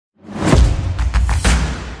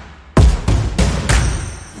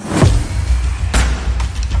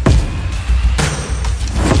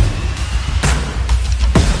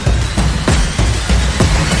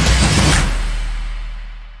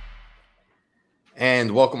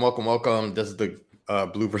And welcome. This is the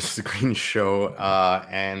Blue versus Green show,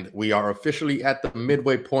 and we are officially at the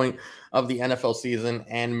midway point of the NFL season.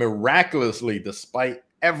 And miraculously, despite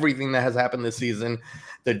everything that has happened this season,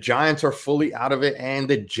 the Giants are fully out of it, and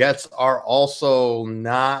the Jets are also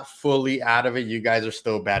not fully out of it. You guys are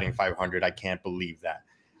still batting 500. I can't believe that.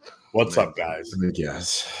 What's up, guys?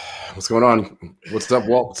 Yes. What's going on? What's up,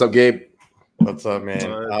 Walt? What's up, Gabe? What's up,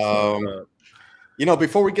 man?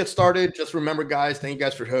 Before we get started, just remember, guys, thank you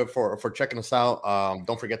guys for checking us out.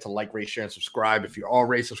 Don't forget to like, rate, share, and subscribe. If you're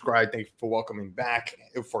already subscribed, thank you for coming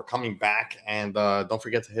back, and don't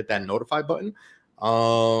forget to hit that notify button.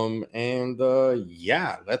 Let's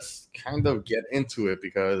kind of get into it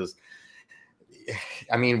because,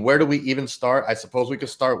 I mean, where do we even start? I suppose we could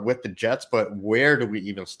start with the Jets, but where do we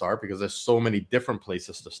even start? Because there's so many different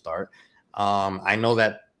places to start. I know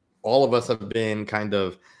that all of us have been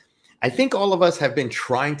I think all of us have been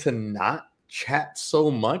trying to not chat so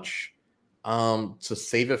much to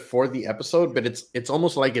save it for the episode, but it's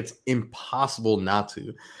almost like it's impossible not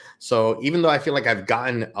to. So even though I feel like I've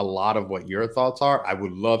gotten a lot of what your thoughts are, I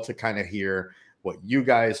would love to kind of hear what you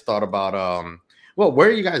guys thought about where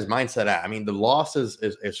are you guys' mindset at? I mean, the loss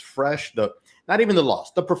is fresh. Not even the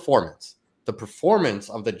loss, the performance. The performance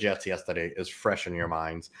of the Jets yesterday is fresh in your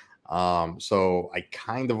minds. So I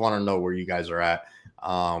kind of want to know where you guys are at.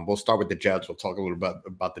 We'll start with the Jets. We'll talk a little bit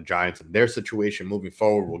about the Giants and their situation moving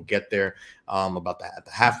forward. We'll get there about that at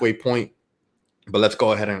the halfway point. But let's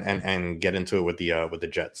go ahead and get into it with the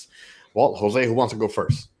Jets. Walt, Jose, who wants to go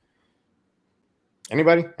first?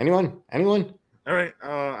 Anybody? Anyone? All right.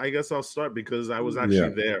 I guess I'll start because I was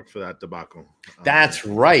actually there for that debacle. That's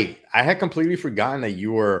right. I had completely forgotten that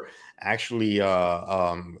you were actually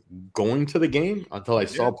going to the game until I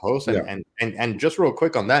saw a post. And just real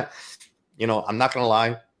quick on that, I'm not going to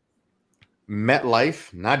lie.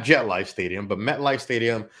 MetLife, not JetLife Stadium, but MetLife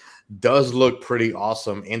Stadium does look pretty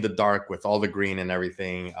awesome in the dark with all the green and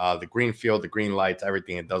everything. The green field, the green lights,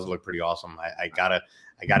 everything. It does look pretty awesome. I gotta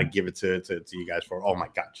give it to you guys for. Oh my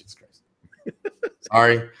God, Jesus Christ!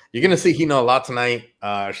 Sorry, you're gonna see Hina a lot tonight.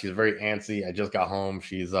 She's very antsy. I just got home.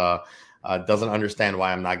 She's doesn't understand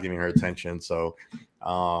why I'm not giving her attention. So,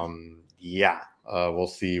 we'll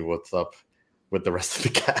see what's up with the rest of the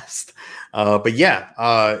cast.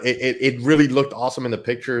 It really looked awesome in the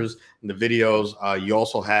pictures, in the videos. You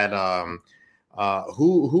also had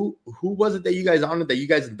who was it that you guys honored, that you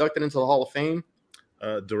guys inducted into the Hall of Fame?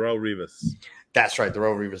 Darrelle Revis. That's right,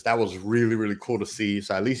 Darrelle Revis. That was really, really cool to see.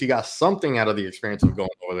 So at least you got something out of the experience of going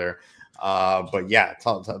over there. Talk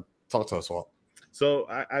to us, Walt. So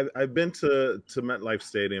I've been to MetLife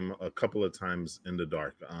Stadium a couple of times in the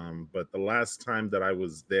dark. But the last time that I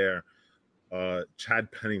was there,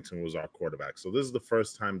 Chad Pennington was our quarterback. So this is the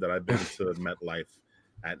first time that I've been to MetLife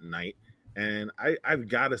at night. And I've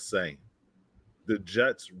got to say, the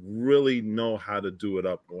Jets really know how to do it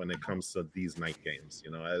up when it comes to these night games.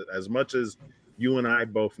 As much as you and I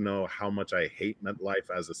both know how much I hate MetLife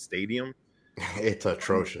as a stadium. It's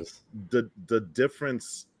atrocious. The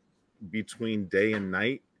difference between day and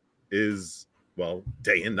night is,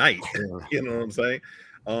 day and night. You know what I'm saying?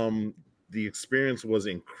 The experience was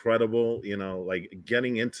incredible. Like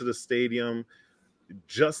getting into the stadium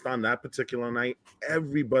just on that particular night,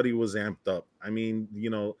 everybody was amped up. I mean,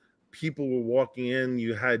 people were walking in.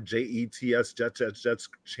 You had Jets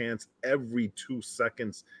chants every 2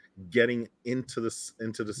 seconds getting into the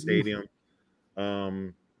stadium.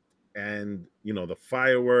 And the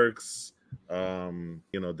fireworks,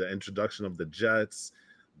 the introduction of the Jets,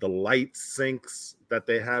 the light sinks that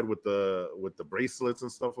they had with the bracelets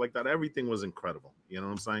and stuff like that. Everything was incredible. You know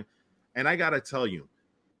what I'm saying? And I got to tell you,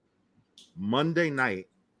 Monday night,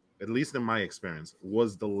 at least in my experience,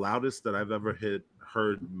 was the loudest that I've ever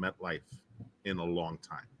heard MetLife in a long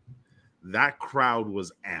time. That crowd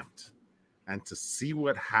was amped. And to see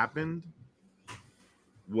what happened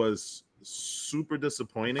was super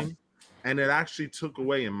disappointing. And it actually took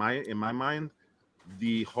away, in my mind,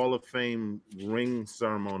 the Hall of Fame ring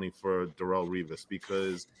ceremony for Darrelle Revis,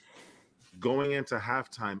 because going into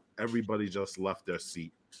halftime, everybody just left their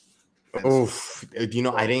seat. I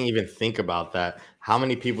didn't even think about that. How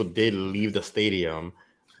many people did leave the stadium?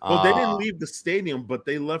 Well, they didn't leave the stadium, but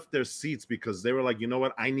they left their seats because they were like, you know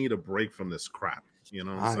what? I need a break from this crap. You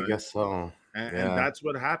know what I'm saying? I guess so. And that's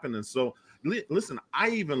what happened. And so, listen, I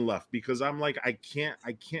even left because I'm like, I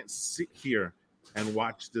can't sit here and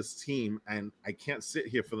watch this team, and I can't sit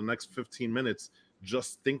here for the next 15 minutes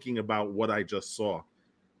just thinking about what I just saw.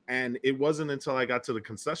 And it wasn't until I got to the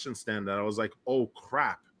concession stand that I was like, oh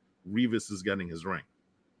crap, Revis is getting his ring.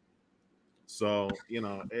 So,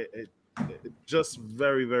 Just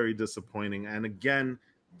very, very disappointing. And again,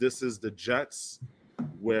 this is the Jets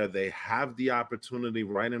where they have the opportunity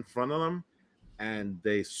right in front of them and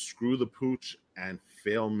they screw the pooch and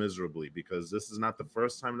fail miserably, because this is not the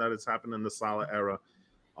first time that it's happened in the Saleh era.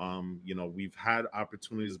 We've had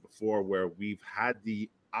opportunities before where we've had the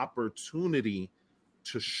opportunity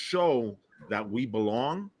to show that we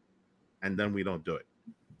belong, and then we don't do it.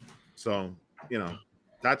 So,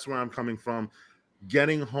 that's where I'm coming from.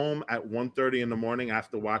 Getting home at 1:30 in the morning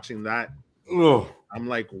after watching that, I'm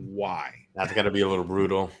like, why? That's got to be a little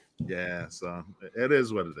brutal. Yeah, so it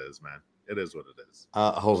is what it is, man. It is what it is.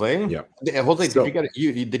 Jose? Yeah. Jose,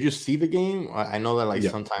 did you see the game? I know that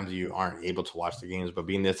sometimes you aren't able to watch the games, but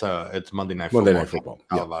being it's Monday Night Football.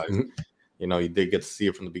 Yeah. Mm-hmm. You did get to see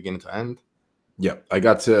it from the beginning to end. Yeah,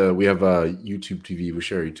 we have a YouTube TV. We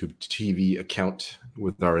share a YouTube TV account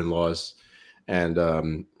with our in-laws. And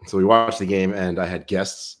so we watched the game, and I had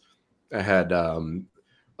guests. I had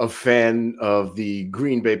a fan of the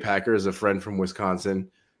Green Bay Packers, a friend from Wisconsin,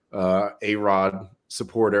 A-Rod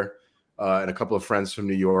supporter, and a couple of friends from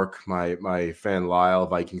New York. My fan Lyle,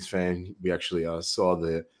 Vikings fan. We actually saw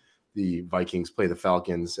the Vikings play the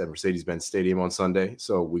Falcons at Mercedes-Benz Stadium on Sunday.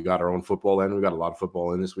 So we got our own football in. We got a lot of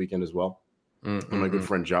football in this weekend as well. Mm-hmm. And my good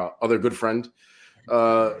friend other good friend,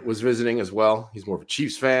 was visiting as well. He's more of a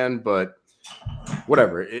Chiefs fan, but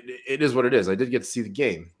whatever. It is what it is. I did get to see the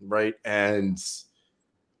game, right? And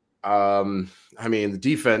the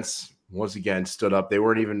defense once again stood up. They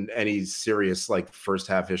weren't even any serious first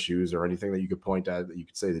half issues or anything that you could point at that you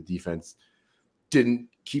could say the defense didn't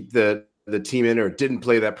keep the team in or didn't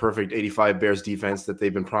play that perfect 85 Bears defense that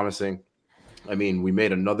they've been promising. We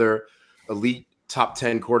made another elite top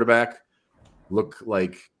 10 quarterback look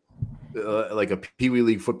like a Pee Wee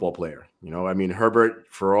League football player. Herbert,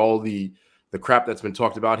 for all the crap that's been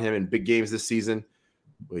talked about him in big games this season,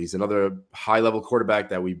 he's another high-level quarterback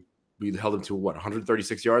that we held him to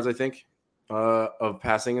 136 yards, I think, of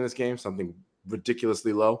passing in this game, something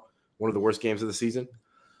ridiculously low. One of the worst games of the season.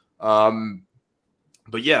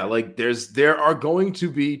 But yeah, there are going to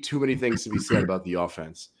be too many things to be said about the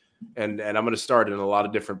offense, and I'm going to start in a lot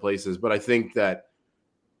of different places. But I think that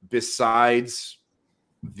besides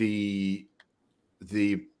the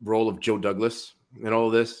role of Joe Douglas in all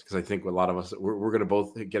of this, because I think a lot of us we're going to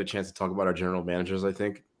both get a chance to talk about our general managers, I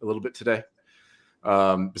think, a little bit today.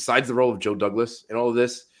 Besides the role of Joe Douglas in all of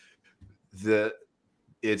this,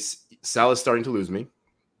 Saleh's starting to lose me.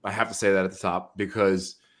 I have to say that at the top,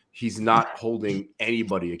 because he's not holding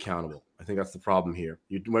anybody accountable. I think that's the problem here.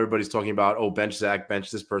 Everybody's talking about, bench Zach,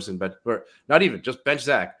 bench this person, or not even just bench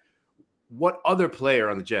Zach. What other player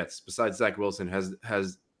on the Jets besides Zach Wilson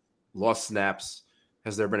has lost snaps?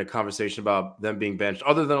 Has there been a conversation about them being benched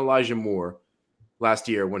other than Elijah Moore last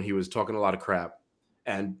year when he was talking a lot of crap,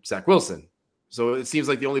 and Zach Wilson? So it seems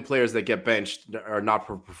like the only players that get benched are not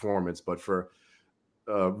for performance, but for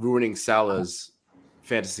ruining Saleh's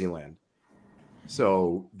fantasy land.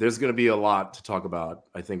 So there's going to be a lot to talk about,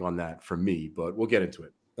 I think, on that for me, but we'll get into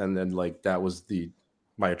it. And then that was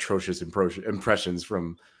my atrocious impressions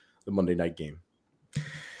from the Monday night game.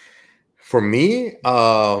 For me,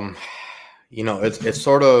 it's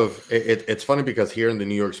sort of it's funny because here in the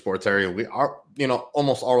New York sports area, we are,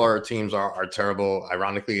 almost all our teams are terrible.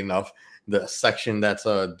 Ironically enough, the section that's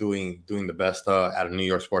doing the best out of New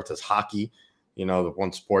York sports is hockey. The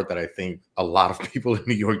one sport that I think a lot of people in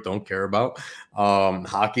New York don't care about,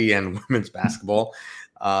 hockey and women's basketball.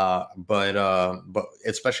 But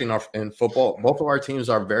especially in football, both of our teams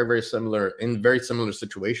are very, very similar in very similar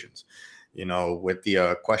situations. With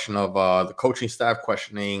the question of the coaching staff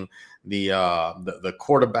questioning the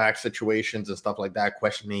quarterback situations and stuff like that,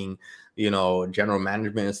 questioning general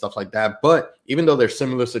management and stuff like that. But even though they're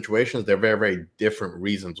similar situations, they're very, very different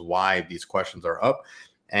reasons why these questions are up.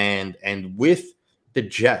 And with the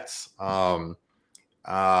Jets,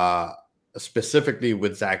 specifically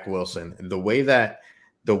with Zach Wilson, the way that,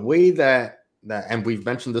 and we've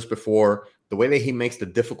mentioned this before, the way that he makes the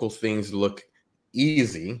difficult things look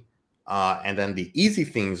easy, and then the easy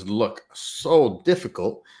things look so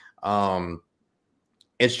difficult.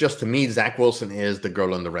 It's just, to me, Zach Wilson is the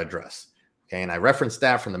girl in the red dress. Okay, and I referenced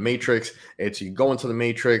that from the Matrix. It's, you go into the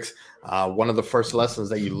Matrix. One of the first lessons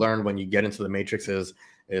that you learn when you get into the Matrix is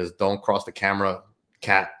don't cross the camera.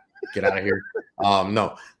 Cat, get out of here.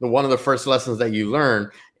 No, one of the first lessons that you learn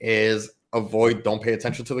is don't pay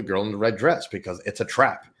attention to the girl in the red dress, because it's a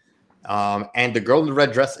trap. And the girl in the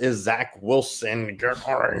red dress is Zach Wilson. Get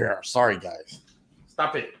out of here. Sorry, guys.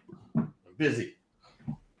 Stop it. I'm busy.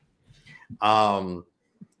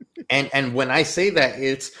 And when I say that,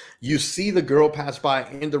 it's you see the girl pass by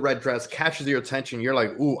in the red dress, catches your attention. You're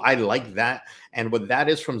like, ooh, I like that. And what that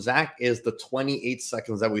is from Zach is the 28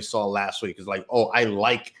 seconds that we saw last week. Is like, oh, I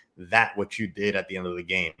like that, what you did at the end of the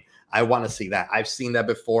game. I want to see that. I've seen that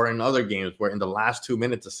before in other games where in the last 2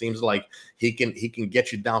 minutes, it seems like he can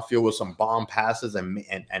get you downfield with some bomb passes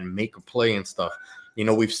and make a play and stuff. You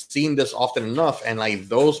know, we've seen this often enough. And like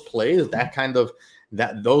those plays, that kind of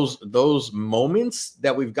those moments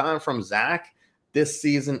that we've gotten from Zach this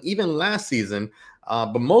season, even last season,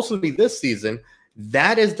 but mostly this season,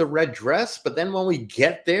 that is the red dress. But then when we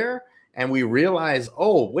get there and we realize,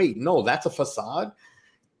 oh, wait, no, that's a facade.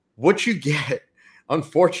 What you get,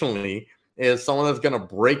 unfortunately, is someone that's going to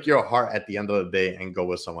break your heart at the end of the day and go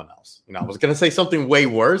with someone else. You know, I was going to say something way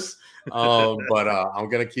worse, but I'm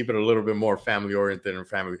going to keep it a little bit more family oriented and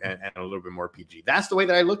a little bit more PG. That's the way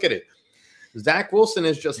that I look at it. Zach Wilson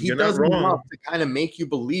is just, he does enough to kind of make you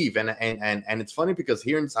believe. And it's funny because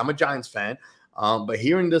I'm a Giants fan, but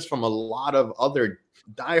hearing this from a lot of other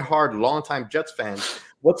diehard, longtime Jets fans,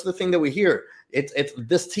 what's the thing that we hear? It's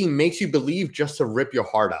this team makes you believe just to rip your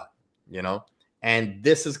heart out, you know? And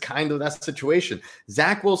this is kind of that situation.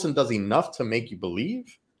 Zach Wilson does enough to make you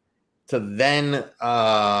believe to then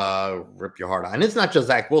rip your heart out. And it's not just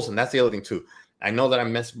Zach Wilson. That's the other thing too. I know that I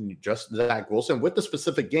mentioned just Zach Wilson with the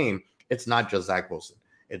specific game. It's not just Zach Wilson.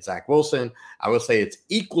 It's Zach Wilson. I would say it's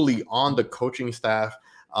equally on the coaching staff.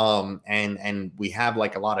 And we have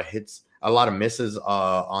like a lot of hits, a lot of misses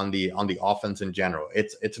on the offense in general.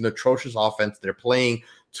 It's an atrocious offense. They're playing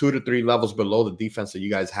 2 to 3 levels below the defense that you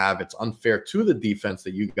guys have. It's unfair to the defense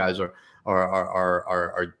that you guys are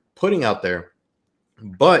putting out there.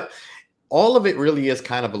 But all of it really is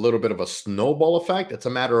kind of a little bit of a snowball effect. It's a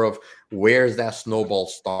matter of where's that snowball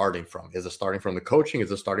starting from? Is it starting from the coaching?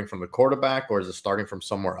 Is it starting from the quarterback? Or is it starting from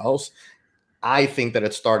somewhere else? I think that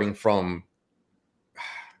it's starting from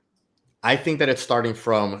the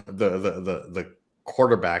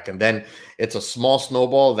quarterback. And then it's a small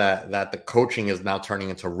snowball that the coaching is now turning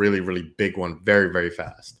into a really, really big one very, very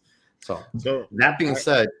fast. So that being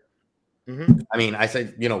said, I mean, I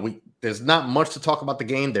said, you know, there's not much to talk about the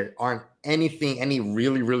game. There aren't any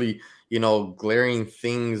really, really, you know, glaring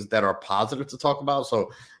things that are positive to talk about.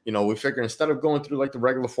 So, you know, we figured instead of going through like the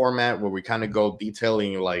regular format where we kind of go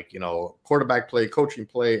detailing like, you know, quarterback play, coaching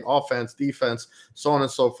play, offense, defense, so on and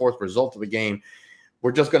so forth, result of the game,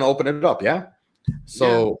 we're just going to open it up. Yeah.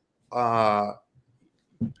 So, what are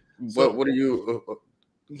you,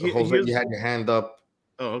 Jose, you had your hand up.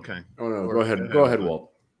 Oh, okay. Oh no, go ahead, Walt.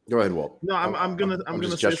 Go ahead, Walt. No, I'm gonna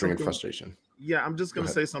just gesturing in frustration. Yeah, I'm just gonna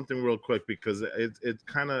say something real quick because it's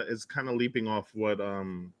kind of leaping off what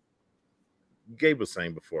Gabe was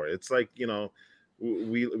saying before. It's like, you know,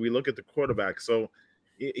 we look at the quarterback. So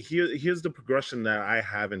here's the progression that I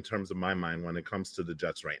have in terms of my mind when it comes to the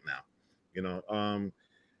Jets right now. You know,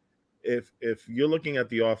 if you're looking at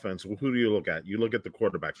the offense, well, who do you look at? You look at the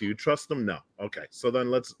quarterback. Do you trust them? No. Okay, so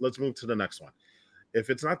then let's move to the next one. If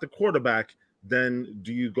it's not the quarterback, then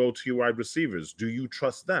do you go to your wide receivers? Do you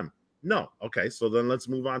trust them? No. Okay, so then let's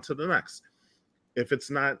move on to the next. If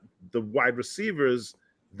it's not the wide receivers,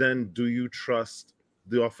 then do you trust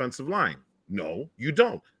the offensive line? No, you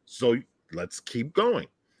don't. So let's keep going.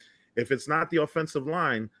 If it's not the offensive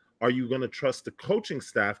line, are you going to trust the coaching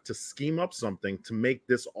staff to scheme up something to make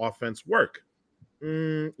this offense work?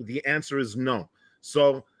 The answer is no.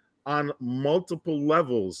 So on multiple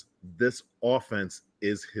levels, this offense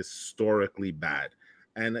is historically bad.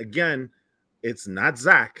 And again, it's not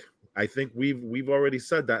Zach. I think we've already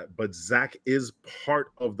said that, but Zach is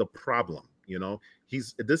part of the problem. You know,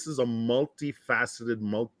 this is a multifaceted,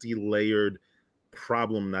 multi-layered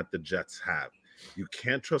problem that the Jets have. You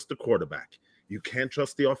can't trust the quarterback. You can't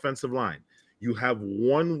trust the offensive line. You have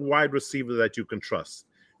one wide receiver that you can trust.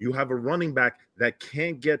 You have a running back that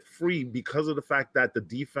can't get free because of the fact that the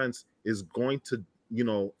defense is going to, you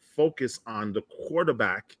know, focus on the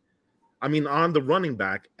quarterback. I mean, on the running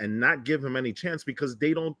back and not give him any chance because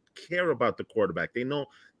they don't care about the quarterback. They know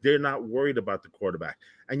they're not worried about the quarterback.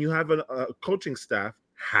 And you have a coaching staff,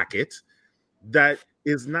 Hackett, that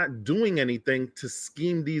is not doing anything to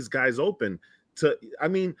scheme these guys open.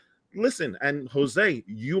 Listen, and Jose,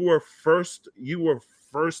 you have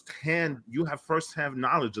firsthand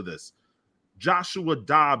knowledge of this. Joshua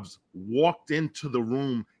Dobbs walked into the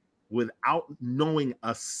room without knowing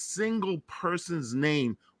a single person's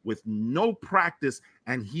name, with no practice,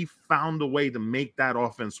 and he found a way to make that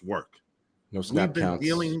offense work. No snap counts. We've been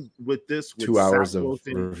dealing with this with 2 hours of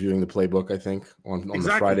reviewing the playbook, I think, on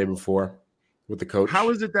the Friday before with the coach. How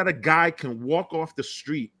is it that a guy can walk off the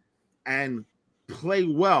street and play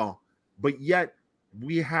well, but yet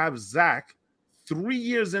We have Zach 3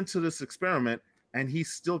 years into this experiment, and he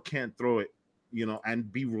still can't throw it,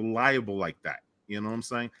 and be reliable like that. You know what I'm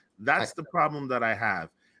saying? That's the problem that I have.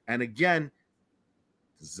 And again,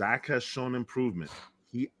 Zach has shown improvement.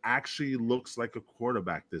 He actually looks like a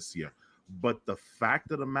quarterback this year. But the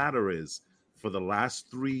fact of the matter is, for the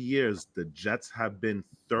last 3 years, the Jets have been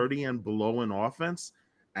 30 and below in offense,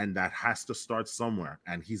 and that has to start somewhere.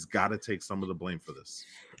 And he's got to take some of the blame for this.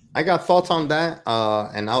 I got thoughts on that,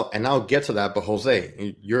 and I'll get to that. But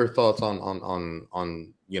Jose, your thoughts on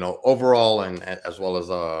overall, and as well as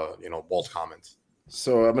Walt's comments.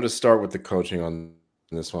 So I'm going to start with the coaching on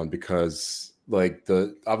this one, because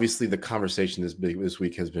obviously the conversation this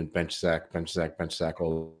week has been bench Zach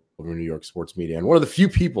all over New York sports media, and one of the few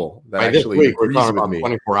people that actually this week, we're talking about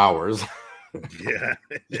 24 hours. Yeah,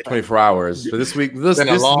 24 hours. But this week, this been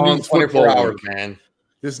a long new 24 hours, man.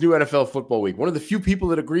 This new NFL football week. One of the few people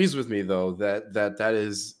that agrees with me, though, that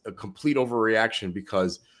is a complete overreaction,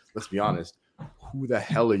 because let's be honest, who the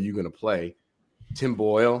hell are you going to play? Tim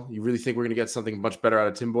Boyle? You really think we're going to get something much better out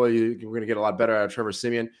of Tim Boyle? We're going to get a lot better out of Trevor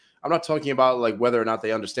Siemian? I'm not talking about whether or not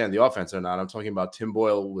they understand the offense or not. I'm talking about Tim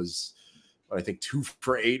Boyle was, I think, 2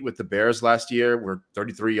 for 8 with the Bears last year, were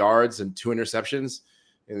 33 yards and 2 interceptions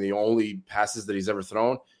in the only passes that he's ever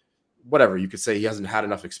thrown. Whatever, you could say he hasn't had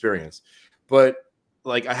enough experience. But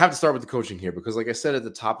I have to start with the coaching here, because like I said at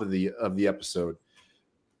the top of the episode,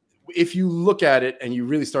 if you look at it and you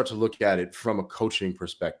really start to look at it from a coaching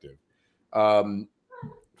perspective,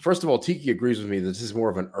 first of all, Tiki agrees with me that this is more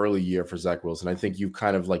of an early year for Zach Wilson. I think you've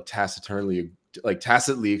kind of tacitly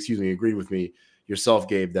agreed with me yourself,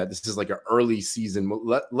 Gabe, that this is an early season,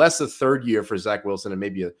 less a third year for Zach Wilson and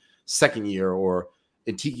maybe a second year, or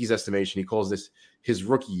in Tiki's estimation, he calls this his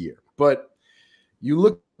rookie year. But you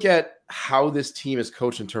look at how this team is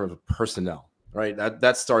coached in terms of personnel, right?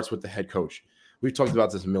 That starts with the head coach. We've talked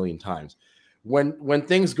about this a million times. When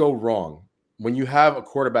things go wrong, when you have a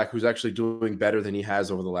quarterback who's actually doing better than he has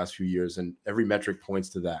over the last few years, and every metric points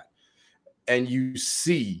to that, and you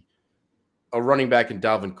see a running back in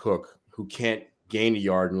Dalvin Cook who can't gain a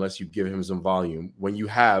yard unless you give him some volume, when you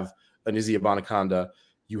have an Izzy Abanikanda,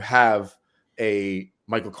 you have a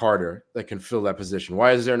Michael Carter that can fill that position.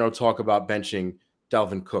 Why is there no talk about benching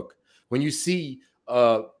Dalvin Cook? When you see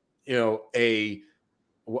an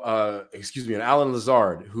Alan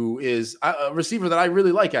Lazard, who is a receiver that I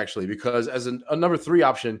really like, actually, because as a number 3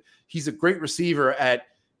 option, he's a great receiver at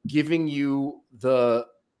giving you the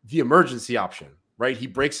emergency option, right? He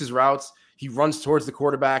breaks his routes. He runs towards the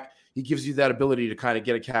quarterback. He gives you that ability to kind of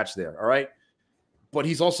get a catch there, all right? But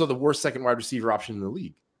he's also the worst second wide receiver option in the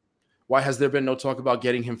league. Why has there been no talk about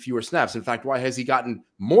getting him fewer snaps? In fact, why has he gotten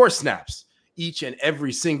more snaps each and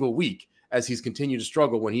every single week as he's continued to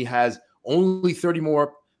struggle, when he has only 30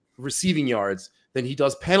 more receiving yards than he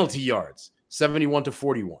does penalty yards, 71 to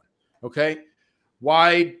 41? Okay.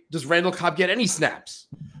 Why does Randall Cobb get any snaps?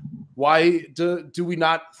 Why do we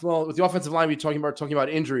not? Well, with the offensive line, we're talking about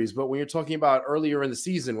injuries, but when you're talking about earlier in the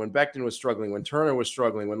season, when Becton was struggling, when Turner was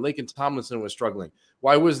struggling, when Laken Tomlinson was struggling,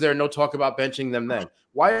 why was there no talk about benching them then?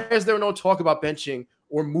 Why is there no talk about benching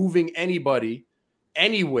or moving anybody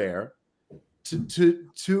anywhere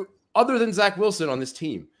to other than Zach Wilson on this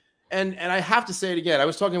team? And I have to say it again. I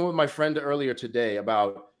was talking with my friend earlier today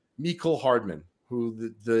about Mecole Hardman,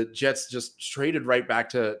 who the Jets just traded right back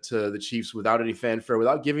to the Chiefs without any fanfare,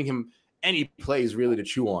 without giving him any plays really to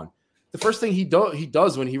chew on. The first thing he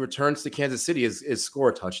does when he returns to Kansas City is score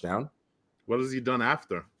a touchdown. What has he done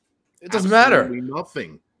after? It doesn't matter.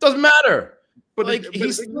 Nothing. Doesn't matter. But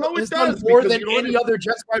He's done more than any other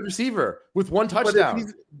Jets wide receiver with 1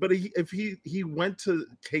 touchdown. But if he went to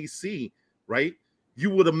KC, right, you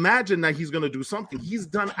would imagine that he's going to do something. He's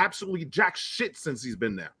done absolutely jack shit since he's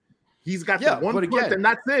been there. He's got the 1 point, and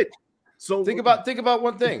that's it. So think about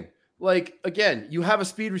one thing. Again, you have a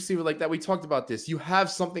speed receiver like that. We talked about this. You have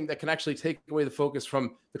something that can actually take away the focus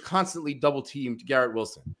from the constantly double teamed Garrett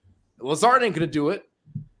Wilson. Lazard ain't going to do it.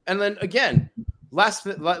 And then again, last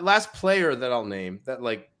player that I'll name that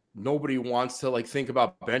nobody wants to think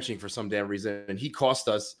about benching for some damn reason, and he cost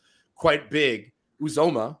us quite big.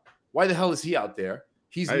 Uzomah. Why the hell is he out there?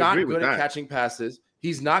 He's not good at catching passes.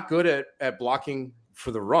 He's not good at blocking for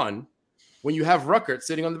the run. When you have Ruckert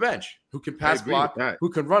sitting on the bench, who can pass block, who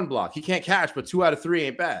can run block. He can't catch, but 2 out of 3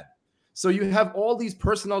 ain't bad. So you have all these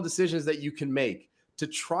personnel decisions that you can make to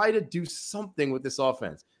try to do something with this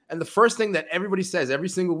offense. And the first thing that everybody says every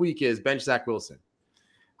single week is bench Zach Wilson.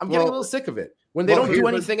 I'm getting a little sick of it. When they don't do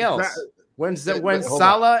anything else. When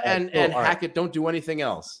Salah and Hackett don't do anything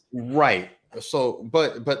else. Right. So,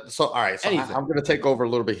 all right. So I'm going to take over a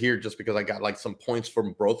little bit here just because I got like some points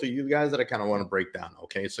from both of you guys that I kind of want to break down.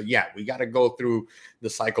 Okay. So yeah, we got to go through the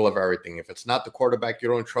cycle of everything. If it's not the quarterback you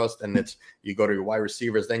don't trust, and it's, you go to your wide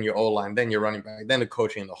receivers, then your O-line, then your running back, then the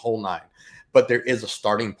coaching, the whole nine. But there is a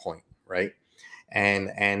starting point, right?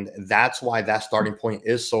 And that's why that starting point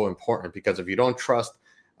is so important, because if you don't trust,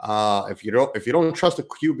 if you don't trust a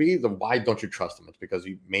QB, then why don't you trust him? It's because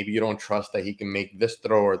maybe you don't trust that he can make this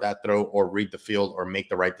throw or that throw, or read the field, or make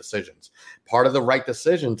the right decisions. Part of the right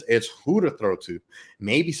decisions is who to throw to.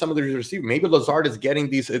 Maybe some of the receivers, maybe Lazard is getting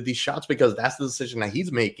these shots because that's the decision that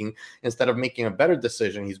he's making. Instead of making a better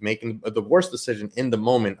decision, he's making the worst decision in the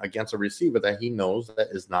moment against a receiver that he knows that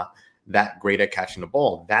is not that great at catching the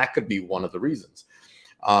ball. That could be one of the reasons.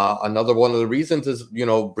 Another one of the reasons is,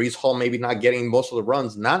 Breece Hall maybe not getting most of the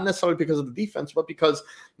runs, not necessarily because of the defense, but because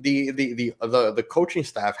the coaching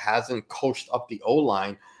staff hasn't coached up the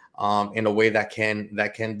O-line in a way that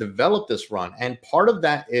can develop this run. And part of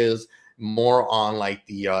that is more on like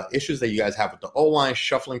the issues that you guys have with the O-line,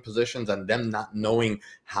 shuffling positions, and them not knowing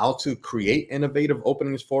how to create innovative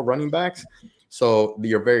openings for running backs. So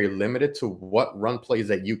you're very limited to what run plays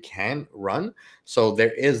that you can run. So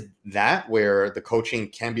there is that where the coaching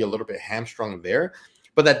can be a little bit hamstrung there,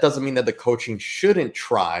 but that doesn't mean that the coaching shouldn't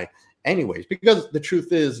try anyways, because the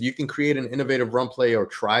truth is you can create an innovative run play or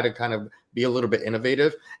try to kind of be a little bit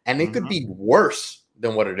innovative, and it could be worse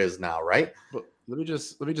than what it is now, right? But let me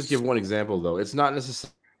just give one example though. It's not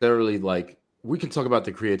necessarily like, we can talk about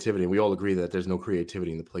the creativity, and we all agree that there's no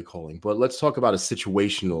creativity in the play calling, but let's talk about a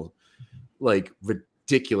situational, like,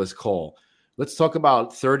 ridiculous call. Let's talk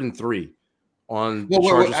about 3rd and 3 on the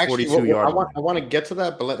Chargers' 42-yard line. I want to get to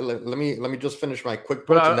that, but let me just finish my quick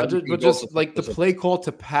point. But just like the play call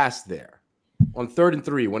to pass there on 3rd and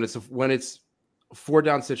 3 when it's a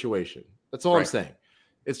 4-down situation. That's all I'm saying.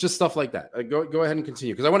 It's just stuff like that. Go ahead and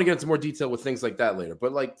continue, because I want to get into more detail with things like that later.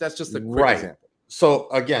 But like, that's just a quick example. So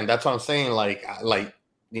again, that's what I'm saying. Like I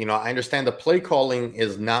understand the play calling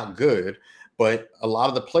is not good, but a lot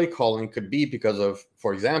of the play calling could be because of,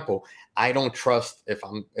 for example, I don't trust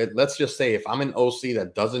let's just say if I'm an OC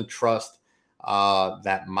that doesn't trust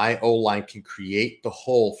that my O-line can create the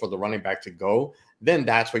hole for the running back to go, then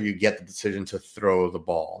that's where you get the decision to throw the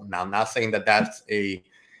ball. Now, I'm not saying that that's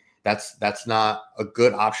not a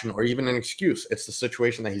good option or even an excuse. It's the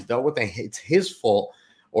situation that he's dealt with, and it's his fault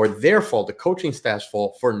or their fault, the coaching staff's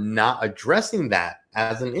fault, for not addressing that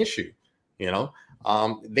as an issue.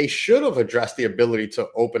 They should have addressed the ability to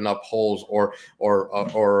open up holes or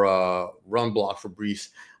run block for Breece,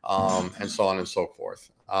 and so on and so forth.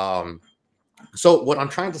 So what I'm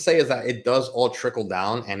trying to say is that it does all trickle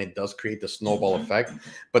down, and it does create the snowball effect.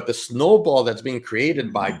 But the snowball that's being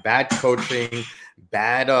created by bad coaching,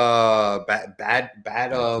 bad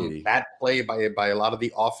play by a lot of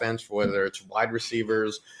the offense, whether it's wide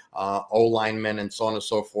receivers, O-linemen, and so on and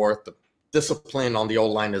so forth. The discipline on the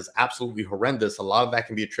O-line is absolutely horrendous. A lot of that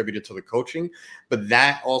can be attributed to the coaching, but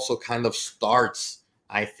that also kind of starts,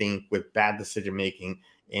 I think, with bad decision making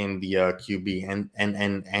in the QB.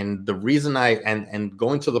 And the reason and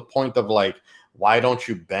going to the point of like, why don't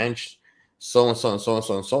you bench so and so and so and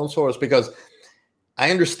so and so and so, is because I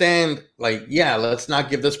understand, like, yeah, let's not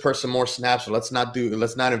give this person more snaps, or let's not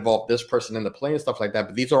involve this person in the play and stuff like that.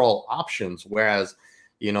 But these are all options. Whereas,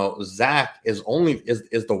 Zach is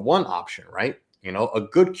the one option, right? A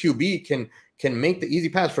good QB can make the easy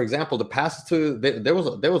pass. For example, the pass to there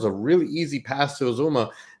was a really easy pass to Uzomah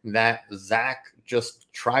that Zach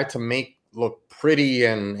just tried to make look pretty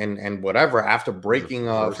and whatever after breaking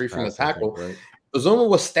free from the tackle. Right? Uzomah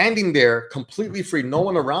was standing there completely free, no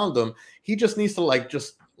one around him. He just needs to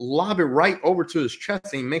just lob it right over to his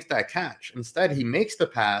chest, and he makes that catch. Instead, he makes the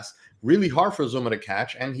pass really hard for Uzomah to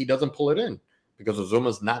catch, and he doesn't pull it in, because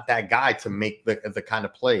Uzomah's not that guy to make the kind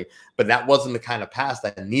of play. But that wasn't the kind of pass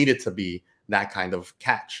that needed to be that kind of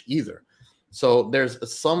catch either. So there's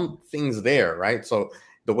some things there, right? So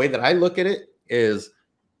the way that I look at it is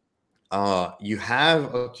you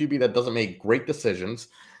have a QB that doesn't make great decisions.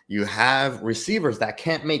 You have receivers that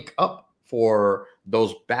can't make up for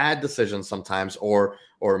those bad decisions sometimes, or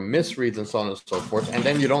misreads and so on and so forth. And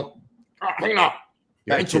then you don't hang on.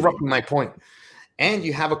 You're interrupting my point. And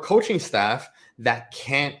you have a coaching staff that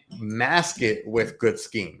can't mask it with good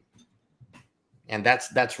scheme. And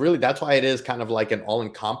that's why it is kind of like an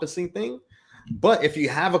all-encompassing thing. But if you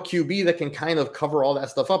have a QB that can kind of cover all that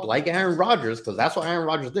stuff up, like Aaron Rodgers, because that's what Aaron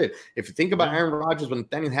Rodgers did. If you think about Aaron Rodgers with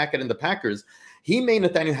Nathaniel Hackett and the Packers, he made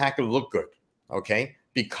Nathaniel Hackett look good, okay?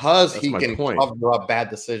 Because he can cover up bad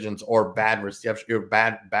decisions or bad reception, or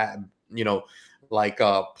bad like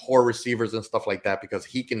poor receivers and stuff like that because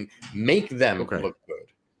he can make them look good.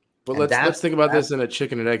 But let's think about this in a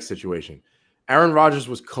chicken and egg situation. Aaron Rodgers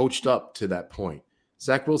was coached up to that point.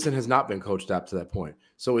 Zach Wilson has not been coached up to that point.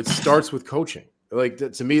 So it starts with coaching. Like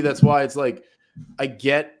to me, that's why it's like I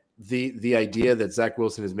get the idea that Zach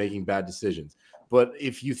Wilson is making bad decisions. But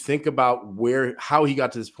if you think about how he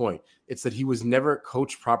got to this point, it's that he was never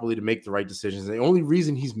coached properly to make the right decisions. And the only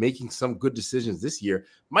reason he's making some good decisions this year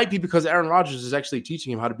might be because Aaron Rodgers is actually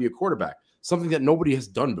teaching him how to be a quarterback, something that nobody has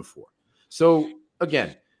done before. So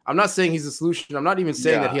again, I'm not saying he's a solution. I'm not even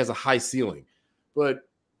saying that he has a high ceiling, but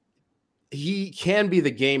he can be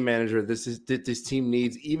the game manager this team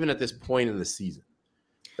needs, even at this point in the season.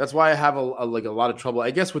 That's why I have a lot of trouble,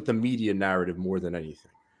 I guess, with the media narrative more than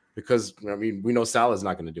anything. Because, I mean, we know Salah's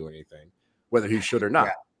not going to do anything, whether he should or not.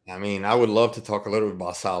 Yeah. I mean, I would love to talk a little bit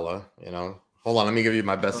about Salah, you know. Hold on, let me give you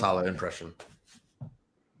my best Salah impression.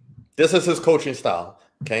 This is his coaching style,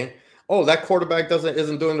 okay? Oh, that quarterback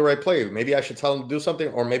isn't doing the right play. Maybe I should tell him to do something,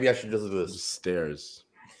 or maybe I should just do this. Stairs.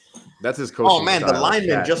 That's his coaching. Oh man, style. the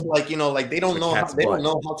linemen just like like they don't know how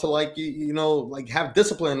to like like have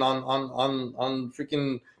discipline on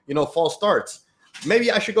freaking false starts.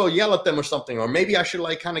 Maybe I should go yell at them or something, or maybe I should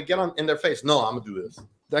like kind of get in their face. No, I'm gonna do this.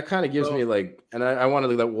 That kind of gives me like, and I want to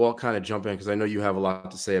let Walt kind of jump in because I know you have a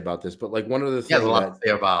lot to say about this. But like one of the things about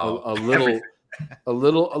a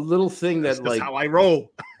little thing that like how I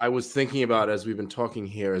roll. I was thinking about as we've been talking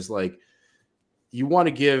here is like you want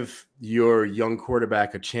to give your young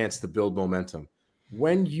quarterback a chance to build momentum.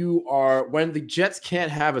 When the Jets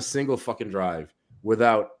can't have a single fucking drive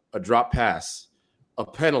without a drop pass, a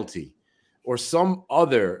penalty, or some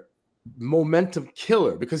other momentum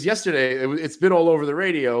killer, because yesterday it's been all over the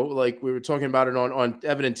radio. Like we were talking about it on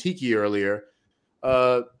Evan and Tiki earlier,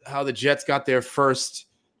 how the Jets got their first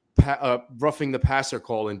roughing the passer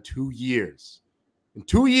call in 2 years. In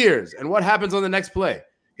 2 years. And what happens on the next play?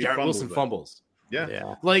 Garrett Wilson fumbles.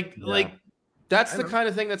 Yeah. Like that's the kind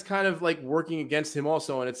of thing that's kind of like working against him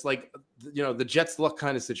also. And it's like, the Jets luck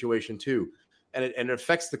kind of situation too. And it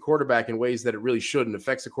affects the quarterback in ways that it really shouldn't. It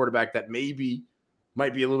affects the quarterback that might be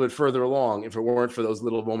a little bit further along if it weren't for those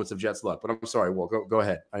little moments of Jets luck. But I'm sorry, Will, go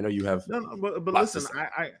ahead. I know you have. No, but listen,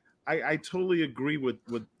 I totally agree with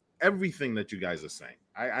everything that you guys are saying.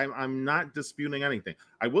 I'm not disputing anything.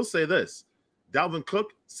 I will say this: Dalvin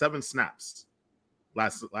Cook 7 snaps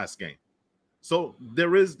last game. So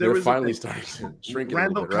they're finally starting to shrink.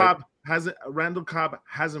 Randall Cobb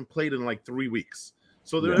hasn't played in like 3 weeks.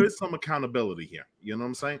 So there is some accountability here. You know what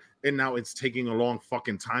I'm saying? And now it's taking a long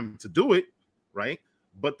fucking time to do it, right?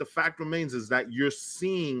 But the fact remains is that you're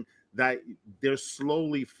seeing that they're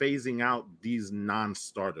slowly phasing out these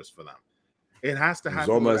non-starters for them. It has to happen.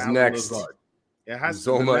 Zoma's next. Lazard. It has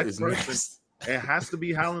Zoma is next. It has to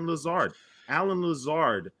be Allen Lazard. Allen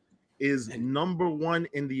Lazard is number 1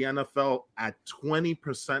 in the NFL at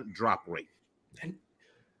 20% drop rate.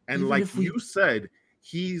 And like you said,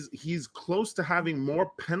 he's close to having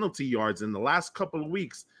more penalty yards in the last couple of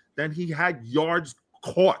weeks than he had yards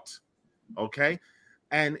caught. Okay.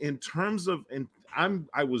 And in terms of,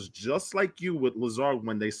 I was just like you with Lazard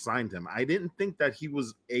when they signed him. I didn't think that he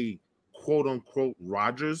was a quote unquote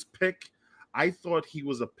Rodgers pick. I thought he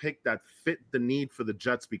was a pick that fit the need for the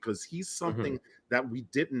Jets because he's something that we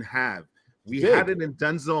didn't have. We had it in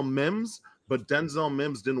Denzel Mims, but Denzel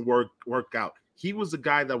Mims didn't work out. He was a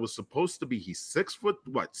guy that was supposed to be. He's 6 foot,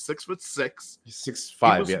 6'6". He's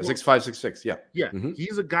 6'5", 6'5", 6'6", yeah. Yeah,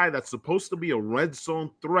 he's a guy that's supposed to be a red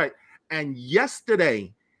zone threat. And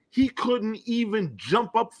yesterday, he couldn't even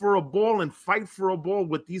jump up for a ball and fight for a ball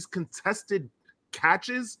with these contested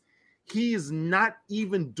catches. He is not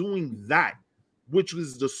even doing that, which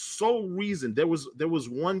was the sole reason. There was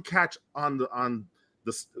one catch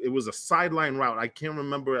it was a sideline route. I can't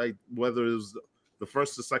remember whether it was the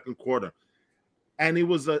first or second quarter. And it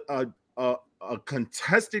was a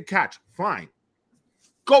contested catch. Fine.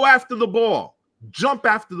 Go after the ball. Jump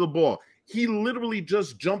after the ball. He literally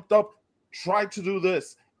just jumped up, tried to do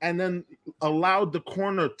this, and then allowed the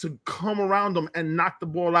corner to come around him and knock the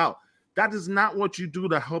ball out. That is not what you do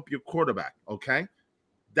to help your quarterback, okay?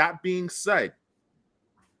 That being said,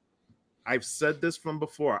 I've said this from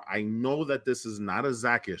before. I know that this is not a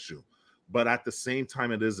Zach issue, but at the same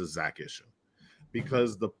time, it is a Zach issue.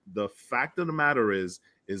 Because the fact of the matter is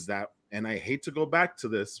that, and I hate to go back to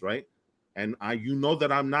this, right? And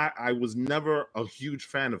that I was never a huge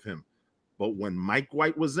fan of him. But when Mike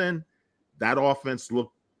White was in, that offense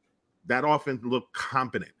looked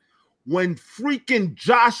competent. When freaking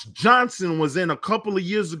Josh Johnson was in a couple of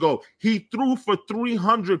years ago, he threw for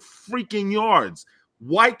 300 freaking yards.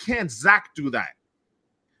 Why can't Zach do that?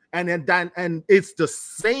 And it's the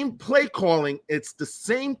same play calling, it's the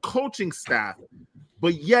same coaching staff,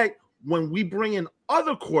 but yet when we bring in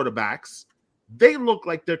other quarterbacks, they look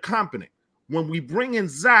like they're competent. When we bring in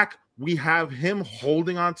Zach, we have him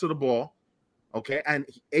holding onto the ball, okay? And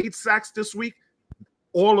 8 sacks this week,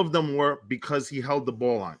 all of them were because he held the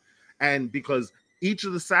ball on. And because each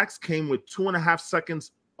of the sacks came with 2.5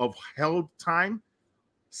 seconds of held time,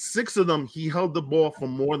 6 of them, he held the ball for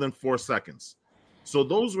more than 4 seconds. So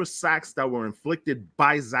those were sacks that were inflicted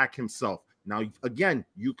by Zach himself. Now, again,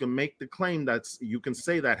 you can make the claim you can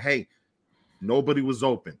say that, hey, nobody was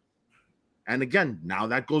open. And again, now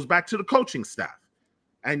that goes back to the coaching staff.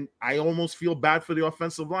 And I almost feel bad for the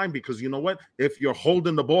offensive line because you know what? If you're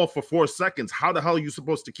holding the ball for 4 seconds, how the hell are you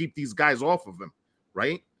supposed to keep these guys off of him,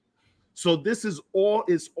 right? So this is all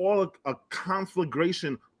a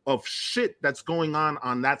conflagration of shit that's going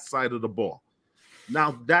on that side of the ball.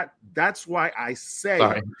 Now that's why I say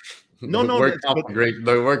Sorry. No, the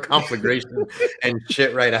word conflagration and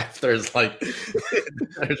shit right after is like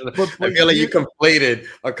I feel like you conflated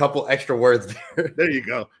a couple extra words there. There you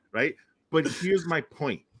go, right? But here's my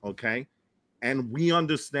point, okay? And we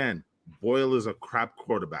understand Boyle is a crap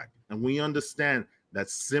quarterback, and we understand that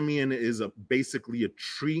Simeon is basically a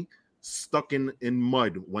tree stuck in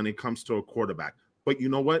mud when it comes to a quarterback. But you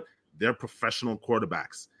know what? They're professional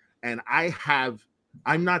quarterbacks, and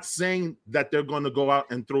I'm not saying that they're going to go out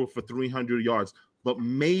and throw for 300 yards, but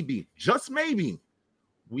maybe, just maybe,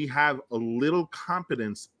 we have a little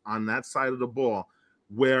competence on that side of the ball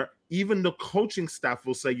where even the coaching staff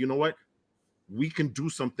will say, you know what, we can do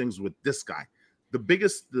some things with this guy. The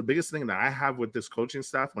biggest thing that I have with this coaching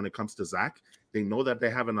staff when it comes to Zach, they know that they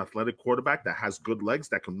have an athletic quarterback that has good legs,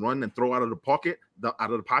 that can run and throw out of the pocket,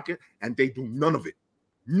 and they do none of it.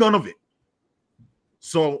 None of it.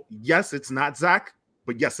 So, yes, it's not Zach,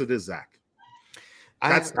 but yes, it is Zach. I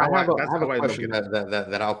have a question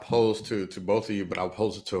that I'll pose to both of you, but I'll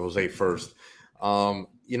pose it to Jose first.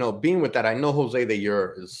 Being with that, I know, Jose, that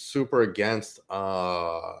you're super against,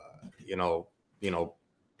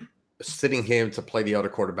 sitting him to play the other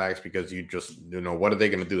quarterbacks because you just, what are they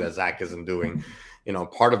going to do that Zach isn't doing?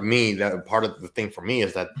 Part of the thing for me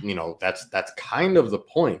is that, that's kind of the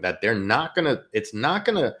point, that they're not going to, it's not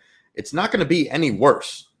going to be any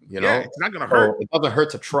worse. It's not going to hurt. It doesn't hurt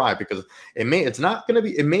to try because it may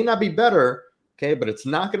not be better. Okay. But it's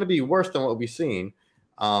not going to be worse than what we've seen.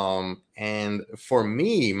 And for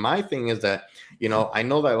me, my thing is that, I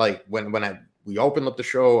know that like when we opened up the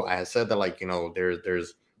show, I said that like,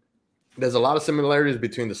 there's a lot of similarities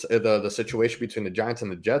between the situation between the Giants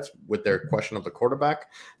and the Jets with their question of the quarterback.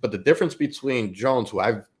 But the difference between Jones, who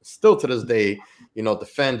I've still to this day,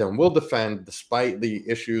 defend and will defend despite the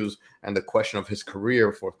issues and the question of his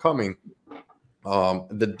career forthcoming.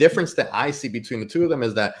 The difference that I see between the two of them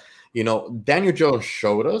is that, Daniel Jones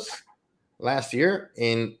showed us last year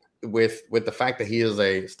with the fact that he is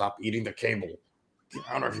a stop eating the cable. Get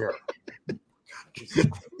out of here.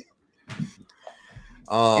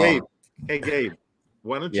 Hey, Gabe,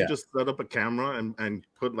 why don't you just set up a camera and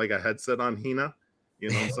put like a headset on Hina? You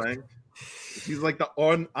know what I'm saying? She's like the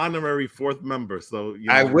honorary 4th member. So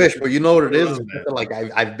I wish, but you know what it is? Like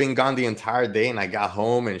I've been gone the entire day and I got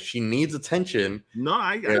home and she needs attention. No,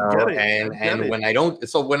 I get it. And when I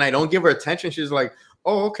don't give her attention, she's like,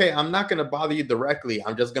 oh, okay, I'm not gonna bother you directly.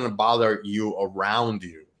 I'm just gonna bother you around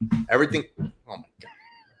you. Everything. Oh my God.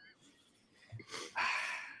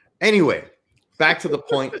 Anyway, back to the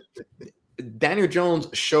point. Daniel Jones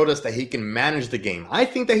showed us that he can manage the game. I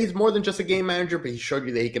think that he's more than just a game manager, but he showed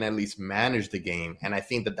you that he can at least manage the game. And I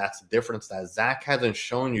think that that's the difference, that Zach hasn't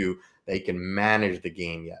shown you that he can manage the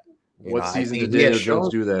game yet. What season did Daniel Jones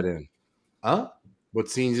do that in? Huh? What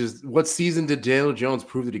season did Daniel Jones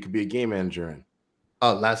prove that he could be a game manager in?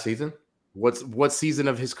 Last season. What season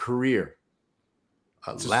of his career?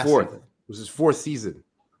 Last 4th. season. It was his 4th season.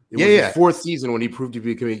 It was his 4th season when he proved to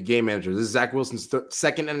be a game manager. This is Zach Wilson's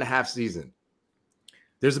 2.5 season.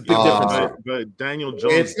 There's a big difference. But Daniel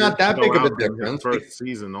Jones, it's not that big of a difference. First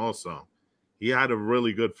season also, he had a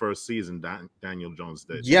really good first season. Daniel Jones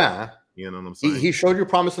did. Yeah, you know what I'm saying. He showed you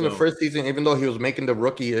promise in the first season, even though he was making the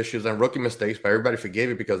rookie issues and rookie mistakes. But everybody forgave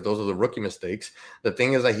it because those are the rookie mistakes. The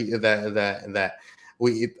thing is that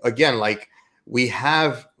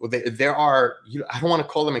there are, I don't want to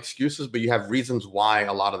call them excuses, but you have reasons why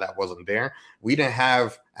a lot of that wasn't there. We didn't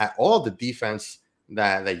have at all the defense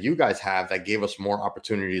that you guys have that gave us more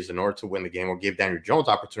opportunities in order to win the game, or gave Daniel Jones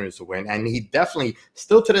opportunities to win. And he definitely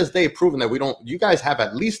still to this day proven that you guys have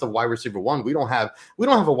at least a wide receiver 1. We don't have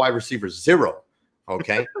a wide receiver 0.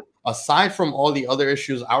 Okay. Aside from all the other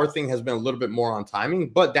issues, our thing has been a little bit more on timing,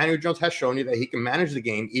 but Daniel Jones has shown you that he can manage the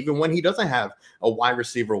game even when he doesn't have a wide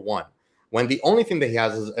receiver one. When the only thing that he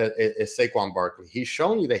has is Saquon Barkley. He's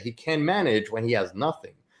shown you that he can manage when he has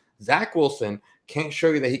nothing. Zach Wilson can't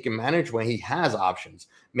show you that he can manage when he has options.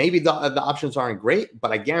 Maybe the options aren't great,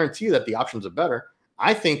 but I guarantee you that the options are better.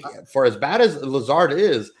 I think for as bad as Lazard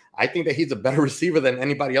is, I think that he's a better receiver than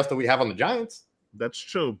anybody else that we have on the Giants. That's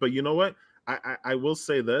true. But you know what? I will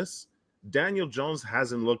say this. Daniel Jones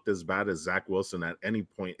hasn't looked as bad as Zach Wilson at any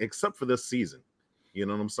point, except for this season. You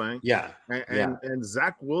know what I'm saying? Yeah. And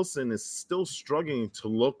Zach Wilson is still struggling to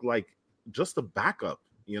look like just a backup,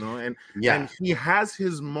 and he has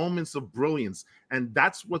his moments of brilliance. And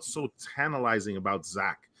that's what's so tantalizing about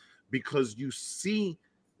Zach, because you see,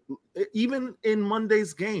 even in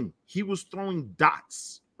Monday's game, he was throwing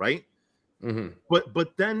dots, right? Mm-hmm.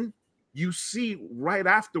 But then you see right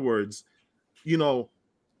afterwards, 2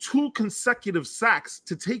 consecutive sacks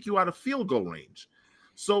to take you out of field goal range.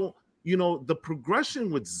 So, the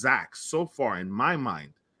progression with Zach so far, in my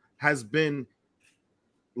mind, has been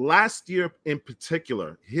last year in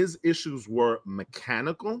particular. His issues were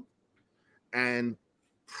mechanical and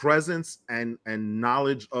presence and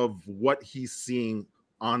knowledge of what he's seeing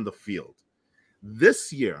on the field.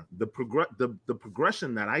 This year, the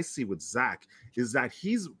progression that I see with Zach is that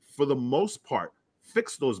he's, for the most part,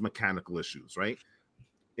 fixed those mechanical issues, right?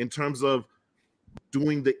 In terms of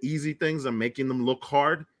doing the easy things and making them look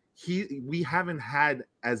hard. We haven't had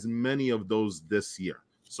as many of those this year.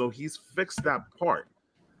 So he's fixed that part.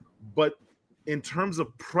 But in terms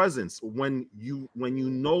of presence, when you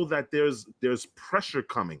know that there's pressure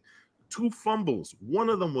coming, 2 fumbles, one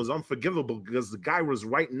of them was unforgivable because the guy was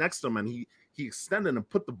right next to him and he extended and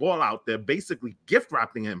put the ball out there, basically gift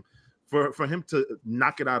wrapping him for him to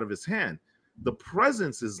knock it out of his hand. The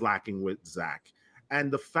presence is lacking with Zach.